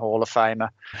 4-time Hall of Famer.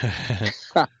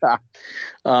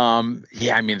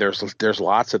 Yeah, I mean, there's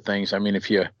lots of things. I mean,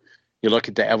 if you look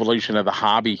at the evolution of the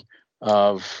hobby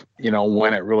of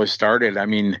when it really started. I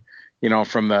mean,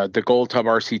 from the Gold Tub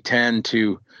RC10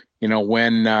 to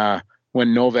when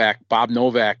Bob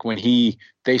Novak, when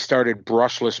they started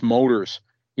brushless motors,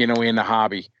 in the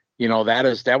hobby.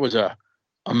 That was a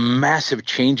massive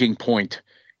changing point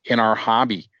in our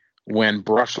hobby when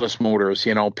brushless motors,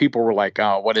 people were like,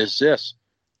 oh, what is this?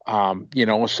 So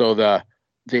the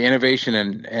innovation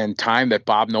and time that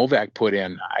Bob Novak put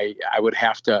in, I would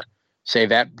have to say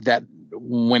that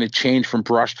when it changed from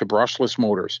brush to brushless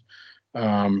motors,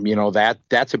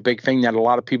 that's a big thing that a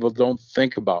lot of people don't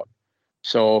think about.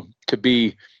 So to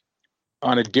be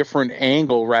on a different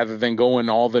angle rather than going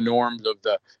all the norms of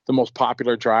the most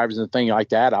popular drivers and things like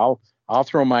that, I'll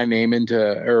throw my name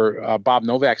or Bob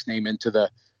Novak's name into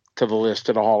the list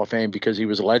to the Hall of Fame, because he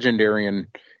was legendary in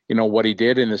what he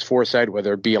did in his foresight,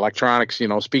 whether it be electronics,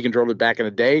 speed controller back in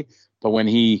the day, but when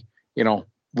he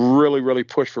really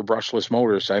pushed for brushless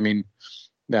motors. I mean,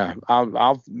 yeah,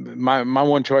 my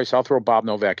one choice, I'll throw Bob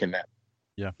Novak in that.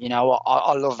 Yeah,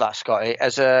 I love that, Scotty.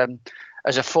 As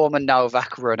a former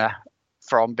Novak runner,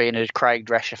 from being a Craig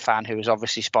Drescher fan who was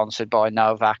obviously sponsored by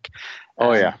Novak.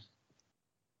 Oh yeah.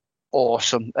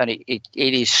 Awesome. And it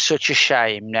is such a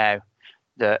shame now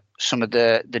that some of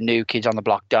the new kids on the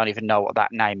block don't even know what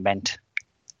that name meant.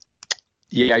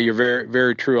 Yeah, you're very,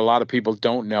 very true. A lot of people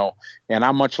don't know. And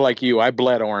I'm much like you. I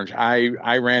bled orange.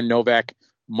 I ran Novak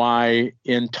my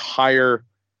entire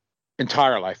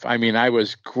entire life. I mean, I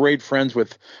was great friends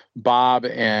with Bob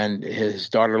and his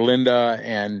daughter Linda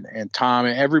and Tom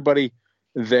and everybody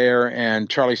there. And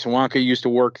Charlie Sawanka used to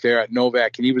work there at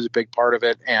Novak, and he was a big part of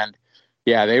it. And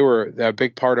yeah, they were a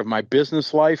big part of my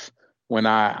business life when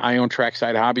I owned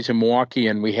Trackside Hobbies in Milwaukee,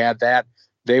 and we had that.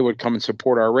 They would come and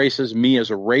support our races. Me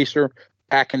as a racer,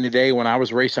 back in the day when I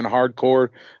was racing hardcore,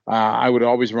 I would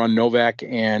always run Novak.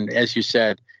 And as you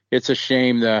said, it's a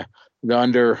shame the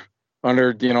under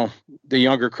the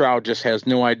younger crowd just has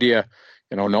no idea.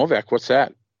 Novak, what's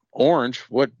that? Orange?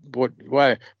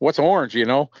 What's orange?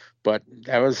 But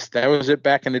that was it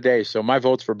back in the day. So my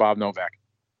vote's for Bob Novak.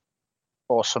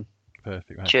 Awesome.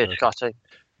 Perfect. Man. Cheers, Perfect. Scotty.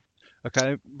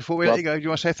 Okay, before we let you go, do you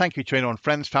want to say thank you to anyone,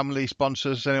 friends, family,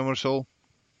 sponsors, anyone at all?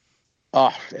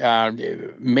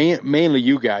 Mainly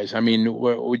you guys. I mean,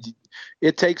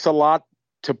 it takes a lot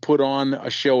to put on a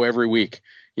show every week,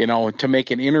 to make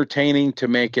it entertaining, to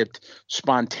make it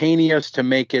spontaneous, to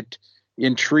make it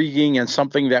intriguing and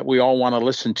something that we all want to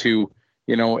listen to,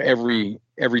 every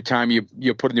time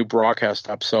you put a new broadcast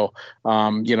up. So,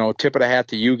 tip of the hat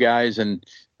to you guys and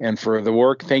for the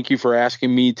work. Thank you for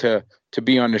asking me to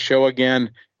be on the show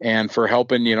again and for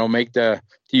helping, make the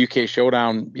UK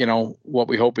Showdown, what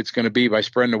we hope it's going to be by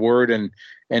spreading the word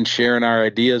and sharing our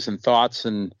ideas and thoughts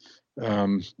and,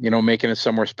 making it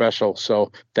somewhere special.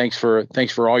 So thanks for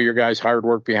all your guys' hard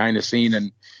work behind the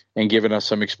scene and giving us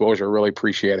some exposure. Really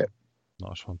appreciate it.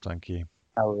 Nice one. Thank you.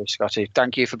 Oh, Scotty,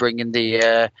 thank you for bringing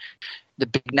the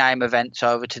big name events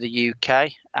over to the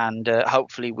UK, and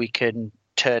hopefully we can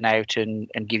turn out and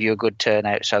give you a good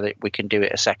turnout so that we can do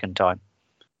it a second time.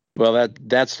 Well,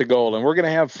 that's the goal, and we're going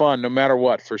to have fun no matter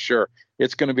what, for sure.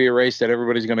 It's going to be a race that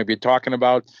everybody's going to be talking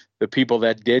about. The people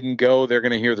that didn't go, they're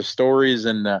going to hear the stories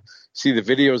and see the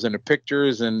videos and the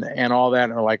pictures and all that,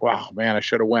 and are like, wow, man, I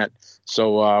should have went.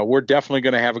 So we're definitely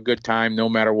going to have a good time no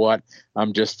matter what.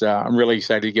 I'm really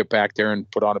excited to get back there and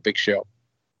put on a big show.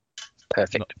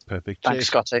 Perfect. Perfect. Thanks,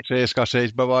 Scotty. Cheers, Scotty.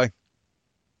 Bye-bye.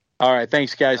 All right.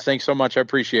 Thanks, guys. Thanks so much. I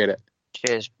appreciate it.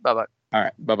 Cheers. Bye-bye. All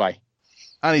right. Bye-bye.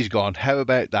 And he's gone. How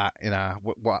about that in our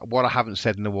what I haven't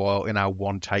said in a while in our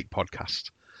one take podcast?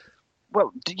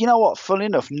 Well, you know what? Funny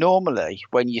enough, normally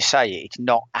when you say it, it's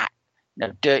not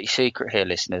dirty secret here,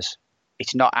 listeners.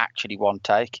 It's not actually one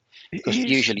take because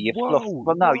usually you've fluffed.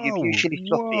 Well, no, you've usually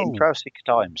fluffed the intro 6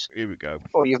 times. Here we go.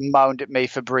 Or you've moaned at me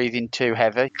for breathing too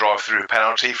heavy. Drive-through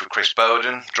penalty for Chris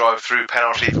Bowden. Drive-through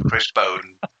penalty for Chris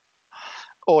Bowden.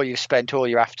 Or you've spent all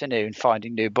your afternoon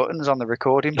finding new buttons on the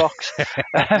recording box.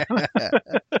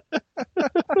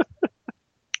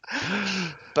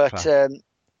 But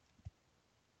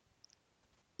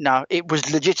no, it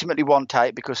was legitimately one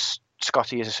take because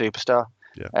Scotty is a superstar.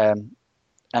 Yeah.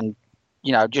 And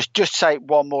just say it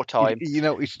one more time.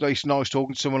 It's nice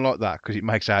talking to someone like that because it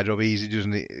makes our job easy,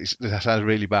 doesn't it? That sounds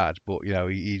really bad, but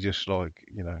he just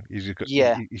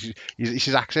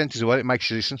his accent as well. It makes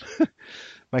you listen.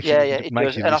 It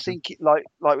does. And I think, like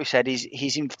we said,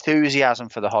 his enthusiasm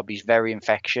for the hobby is very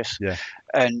infectious. Yeah.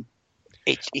 And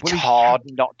it's hard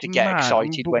not to get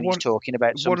excited when he's talking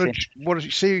about something.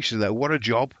 Seriously though, what a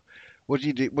job! What do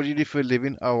you do? What do you do for a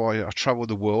living? Oh, I travel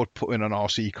the world putting on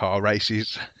RC car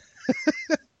races.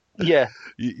 Yeah.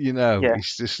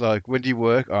 It's just like, when do you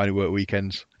work? I only work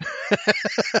weekends.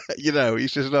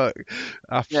 It's just like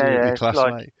absolutely class,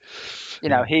 like, mate.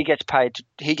 He gets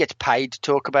paid to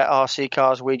talk about RC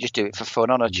cars. We just do it for fun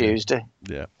on a Tuesday.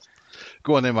 Yeah.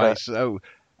 Go on then, mate. So,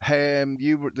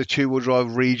 you were at the 2-wheel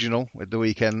drive regional at the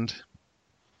weekend.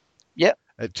 Yep.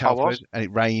 At Telford, and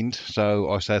it rained, so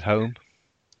I stayed home.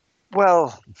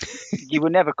 Well, you were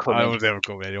never coming. I was never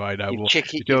coming anyway. No, you don't want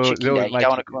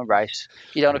to come and race.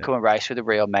 You don't want to come and race with the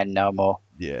real men no more.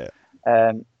 Yeah.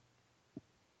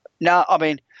 No, I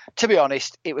mean, to be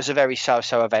honest, it was a very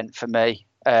so-so event for me.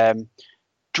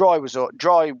 Dry.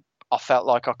 I felt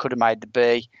like I could have made the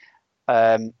B,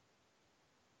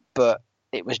 but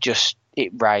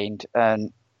it rained,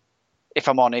 and if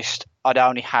I'm honest, I'd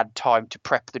only had time to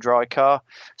prep the dry car,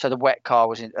 so the wet car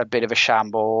was in a bit of a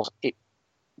shambles.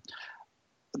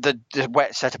 The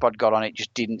wet setup I'd got on it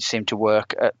just didn't seem to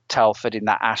work at Telford in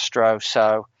that Astro,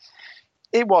 so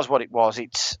it was what it was.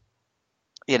 It's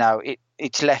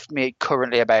it's left me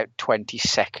currently about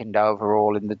 22nd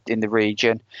overall in the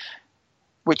region,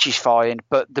 which is fine.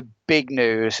 But the big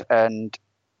news and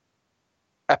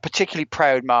a particularly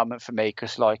proud moment for me,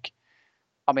 because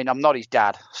I'm not his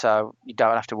dad, so you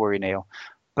don't have to worry, Neil.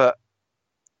 But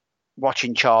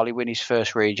watching Charlie win his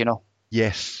first regional,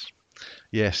 yes,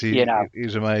 he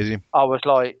was amazing. I was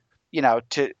like,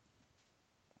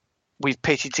 we've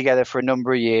pitted together for a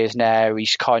number of years now.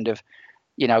 He's kind of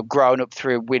grown up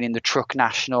through winning the truck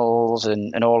nationals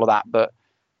and all of that. But,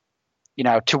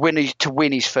 to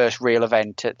win his first real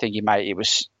event at Thingy, mate,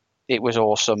 it was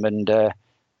awesome. And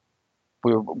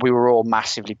we were all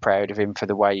massively proud of him for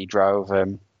the way he drove.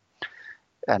 And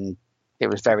it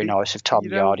was very nice of Tom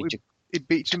Yardy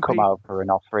to come over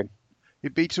and offer him. He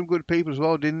beat some good people as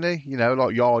well, didn't he?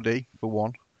 Like Yardy, for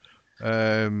one.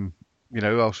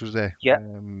 Who else was there? Yeah.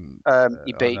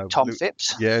 He beat Tom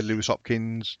Phipps. Yeah, Lewis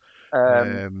Hopkins.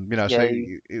 Yeah, So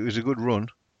it was a good run.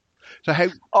 So how?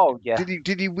 Oh yeah.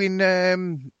 Did he win?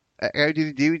 How did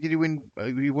he do? Did he win?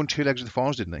 He won 2 legs of the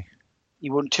finals, didn't he? He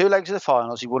won 2 legs of the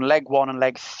finals. He won leg 1 and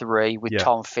leg 3, with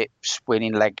Tom Phipps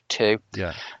winning leg 2.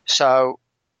 Yeah. So,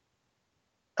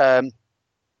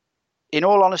 in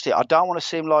all honesty, I don't want to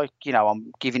seem like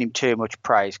I'm giving him too much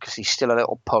praise, because he's still a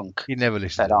little punk. He never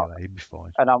listens anyway. He'd be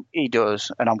fine. And he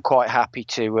does, and I'm quite happy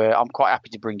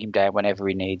to bring him down whenever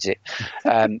he needs it.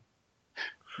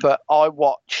 But I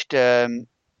watched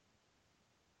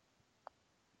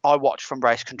from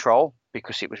race control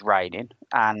because it was raining,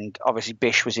 and obviously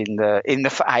Bish was in the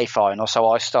A final, so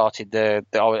I started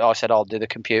I said I'll do the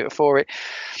computer for it,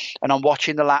 and I'm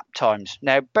watching the lap times.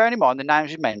 Now, bearing in mind the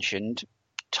names you mentioned: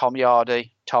 Tom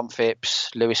Yardy, Tom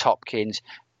Phipps, Lewis Hopkins,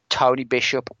 Tony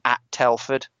Bishop at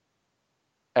Telford,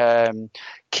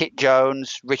 Kit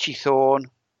Jones, Richie Thorne.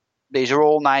 These are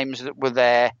all names that were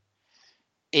there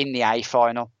in the A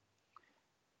final.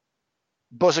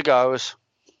 Buzzer goes,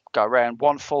 go around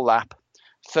 1 full lap.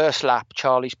 First lap,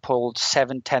 Charlie's pulled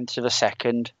 0.7 of a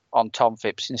second on Tom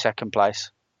Phipps in second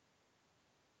place.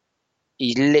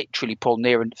 He literally pulled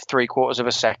near 3/4 of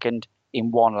a second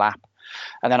in 1 lap.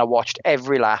 And then I watched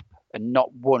every lap, and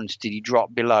not once did he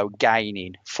drop below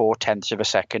gaining 0.4 of a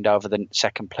second over the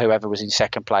second, whoever was in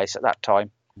second place at that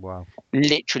time. Wow.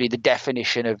 Literally the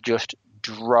definition of just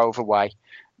drove away.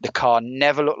 The car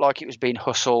never looked like it was being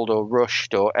hustled or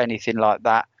rushed or anything like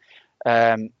that.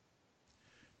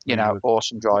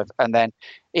 Awesome drive. And then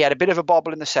he had a bit of a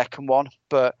bobble in the second one,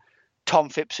 but Tom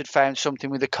Phipps had found something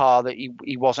with the car that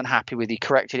he wasn't happy with. He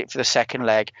corrected it for the second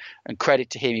leg, and credit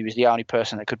to him, he was the only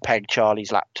person that could peg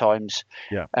Charlie's lap times.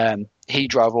 Yeah. He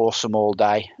drove awesome all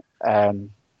day. And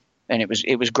it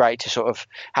was great to sort of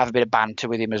have a bit of banter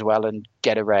with him as well and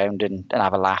get around and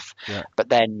have a laugh. Yeah. But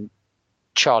then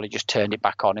Charlie just turned it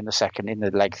back on in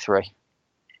the leg 3.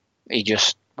 He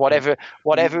just whatever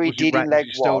he did in leg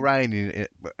 1. Still raining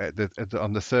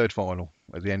on the third final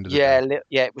at the end of the day.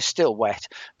 Yeah, it was still wet.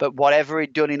 But whatever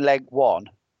he'd done in leg 1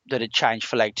 that had changed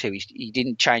for leg 2, he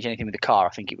didn't change anything with the car. I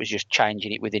think it was just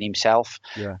changing it within himself.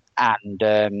 Yeah. And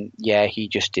he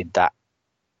just did that.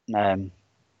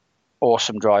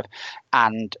 Awesome drive.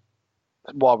 And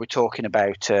while we're talking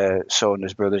about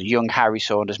Saunders brothers, young Harry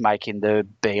Saunders making the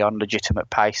B on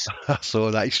legitimate pace. I saw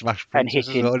that. He smashed and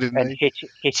hitting a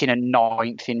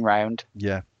 9th in round.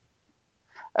 Yeah.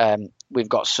 We've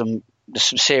got some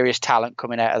serious talent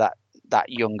coming out of that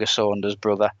younger Saunders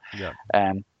brother. Yeah.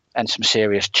 And some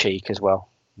serious cheek as well.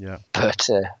 Yeah. But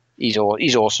he's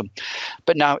awesome.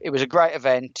 But no, it was a great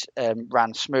event.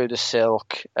 Ran smooth as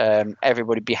silk.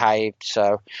 Everybody behaved.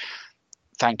 So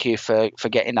thank you for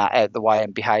getting that out the way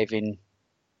and behaving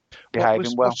well.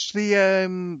 What's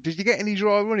the did you get any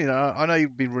dry running? I know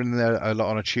you've been running there a lot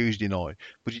on a Tuesday night,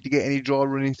 but did you get any dry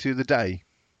running through the day?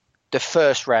 The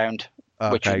first round,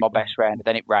 which was my best round,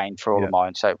 then it rained for all of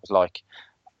mine, so it was like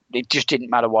it just didn't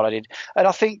matter what I did. And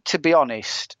I think, to be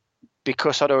honest,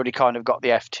 because I'd already kind of got the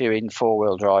F2 in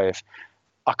 4-wheel drive,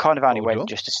 I kind of only went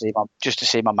just to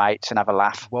see my mates and have a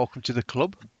laugh. Welcome to the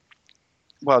club.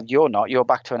 Well, you're not. You're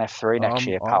back to an F3 next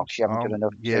year, pal. You haven't done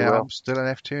enough. Yeah, I'm still an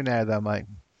F2 now, though, mate.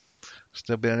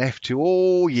 Still been an F2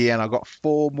 all year, and I've got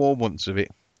 4 more months of it.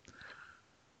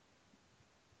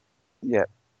 Yeah,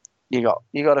 you got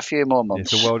a few more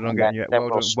months. Yeah, so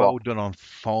well done on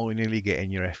finally getting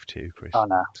your F2, Chris. Oh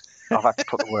no, I've had to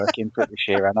put the work in for it this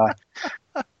year, and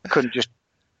I couldn't just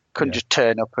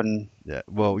turn up and it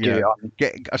on.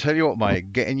 I tell you what,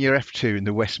 mate, getting your F2 in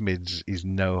the West Mids is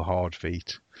no hard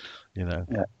feat. Well,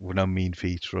 no mean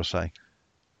feat, for us, say.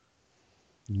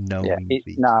 No mean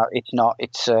feat. No, it's not.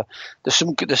 It's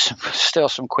there's still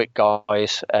some quick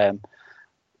guys,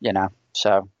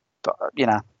 So, but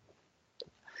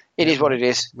it is what it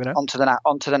is. Onto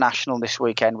the national this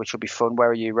weekend, which will be fun. Where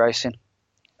are you racing?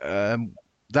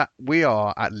 That we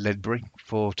are at Ledbury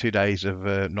for 2 days of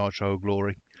Nitro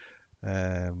Glory,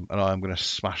 and I'm going to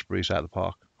smash Bruce out of the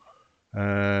park.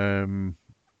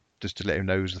 Just to let him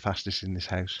know who's the fastest in this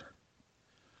house.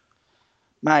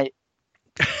 Mate.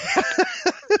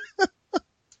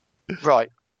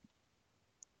 Right.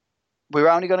 We're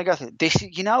only going to go through this.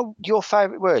 Your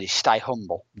favourite word is stay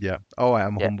humble. Yeah. Oh, I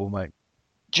am humble, mate.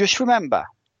 just remember,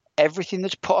 everything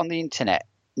that's put on the internet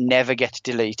never gets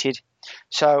deleted.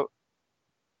 So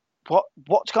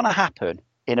what's going to happen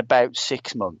in about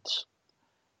 6 months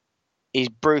is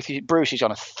Bruce is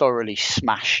going to thoroughly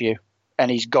smash you,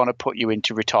 and he's going to put you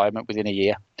into retirement within a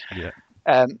year. Yeah.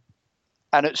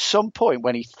 And at some point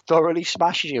when he thoroughly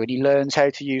smashes you and he learns how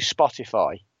to use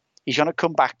Spotify, he's going to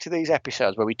come back to these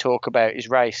episodes where we talk about his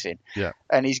racing. Yeah.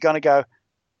 And he's going to go,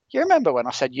 you remember when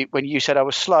you said I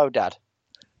was slow, Dad?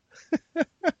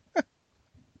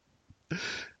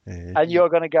 And you're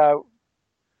going to go,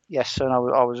 yes, son,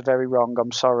 I was very wrong.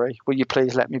 I'm sorry. Will you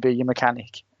please let me be your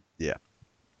mechanic? Yeah.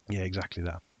 Yeah, exactly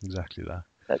that.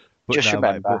 Just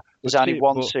remember, there's only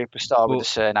one superstar with the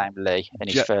surname Lee, and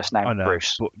his first name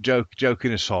Bruce. But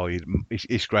joking aside,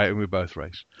 it's great when we both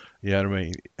race. You know what I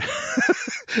mean?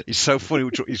 It's so funny.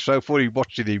 It's so funny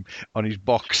watching him on his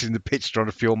box in the pits trying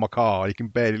to fuel my car. He can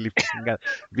barely lift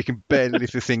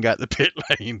the thing out the pit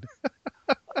lane.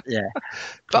 Yeah,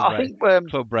 but I think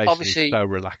club racing is so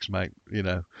relaxed, mate. You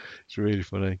know, it's really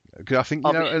funny because I think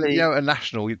a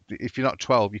national. If you're not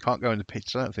 12, you can't go in the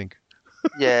pits. I don't think.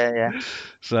 Yeah.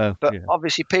 So, but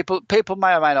obviously, people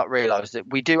may or may not realise that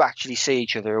we do actually see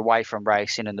each other away from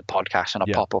racing and the podcast, and I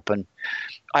pop up and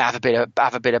I have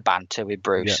a bit of banter with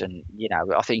Bruce, and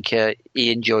I think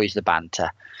he enjoys the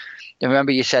banter. And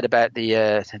remember, you said about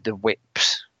the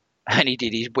whips, and he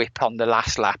did his whip on the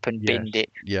last lap and binned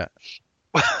it. Yeah.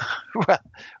 Well,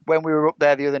 when we were up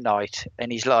there the other night,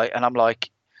 and he's like, and I'm like,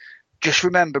 just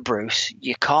remember, Bruce,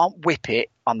 you can't whip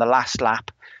it on the last lap.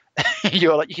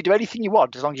 You're like, you can do anything you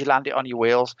want as long as you land it on your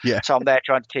wheels. Yeah. So I'm there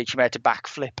trying to teach him how to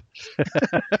backflip.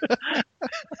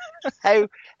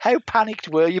 How panicked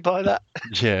were you by that?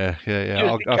 Yeah.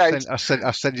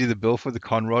 I'll send you the bill for the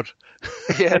Conrod.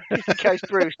 Yeah, just in case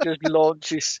Bruce just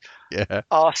launches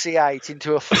RC8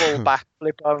 into a full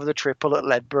backflip over the triple at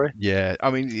Ledbury. Yeah,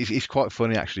 I mean, it's quite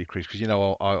funny actually, Chris, because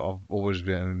I've always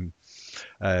been.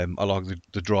 I like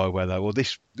the dry weather. Well,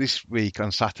 this week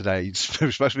on Saturday, it's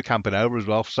supposed to be camping over as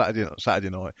well. Saturday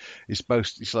night, it's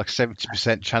like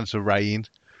 70% chance of rain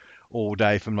all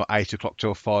day from like 8 o'clock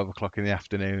till 5 o'clock in the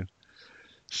afternoon.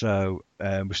 So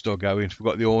we're still going. We've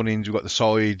got the awnings, we've got the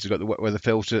sides, we've got the wet weather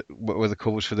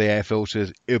covers for the air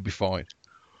filters. It'll be fine.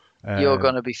 You're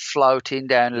going to be floating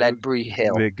down Ledbury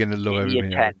Hill. We're going to love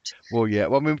everything. Tent. Well, yeah.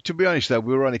 Well, I mean, to be honest, though,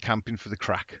 we were only camping for the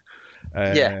crack.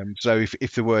 So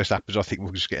if the worst happens, I think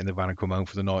we'll just get in the van and come home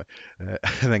for the night, and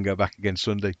then go back again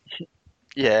Sunday.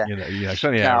 Yeah. It's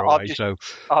only an hour away.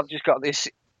 I've just got this,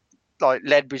 like,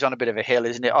 Ledbury's on a bit of a hill,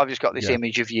 isn't it? I've just got this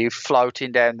image of you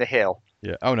floating down the hill.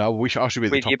 Yeah. Oh no, I should be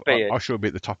at the top. I should be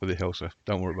at the top of the hill, so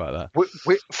don't worry about that.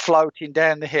 We're floating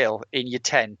down the hill in your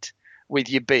tent with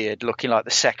your beard, looking like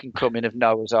the second coming of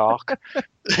Noah's Ark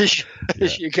as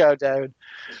you go down.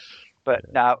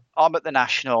 But now I'm at the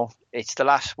National. It's the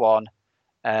last one.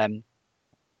 If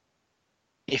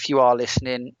you are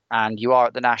listening and you are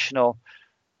at the National,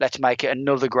 let's make it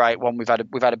another great one. We've had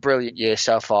a brilliant year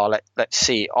so far. Let's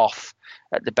see it off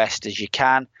at the best as you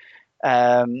can.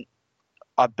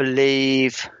 I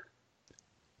believe,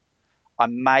 I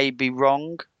may be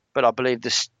wrong, but I believe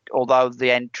although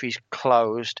the entry's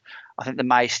closed, I think there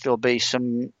may still be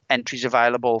some entries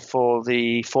available for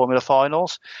the Formula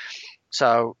Finals.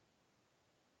 So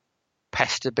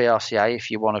pester BRCA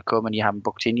if you want to come and you haven't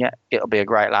booked in yet. It'll be a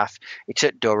great laugh. It's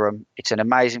at Durham. It's an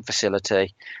amazing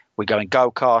facility. We're going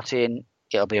go-karting.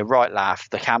 It'll be a right laugh.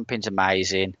 The camping's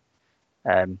amazing.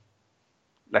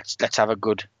 Let's have a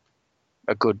good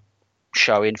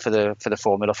showing for the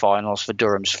Formula Finals for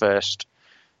Durham's first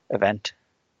event.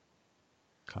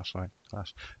 Class, mate.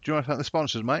 Class. Do you want to thank the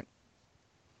sponsors, mate?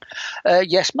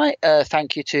 Yes, mate.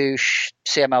 Thank you to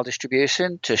CML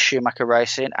Distribution, to Schumacher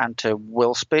Racing, and to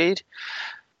Will Speed.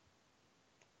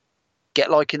 Get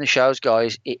liking the shows,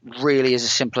 guys. It really is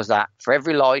as simple as that. For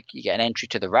every like, you get an entry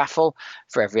to the raffle.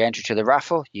 For every entry to the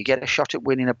raffle, you get a shot at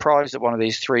winning a prize that one of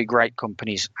these three great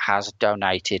companies has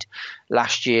donated.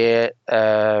 Last year,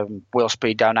 Will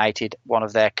Speed donated one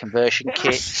of their conversion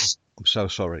kits. I'm so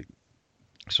sorry.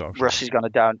 Russ is going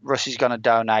to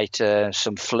donate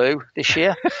some flu this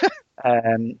year.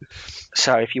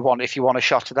 So if you want a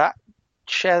shot of that,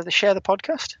 share the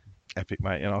podcast. Epic,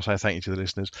 mate. And I'll say thank you to the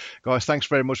listeners. Guys, thanks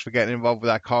very much for getting involved with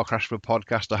our Car Crash for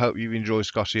podcast. I hope you've enjoyed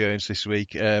Scotty Earnst this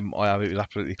week. I have. It was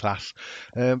absolutely class.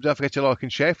 Don't forget to like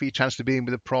and share for your chance to be in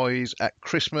with a prize at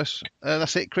Christmas.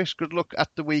 That's it, Chris. Good luck at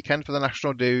the weekend for the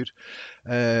National Dude.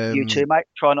 You too, mate.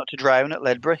 Try not to drown at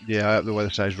Ledbury. Yeah, I hope the weather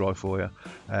stays right for you.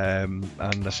 And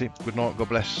that's it. Good night. God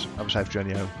bless. Have a safe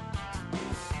journey home.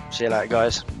 See you later,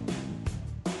 guys.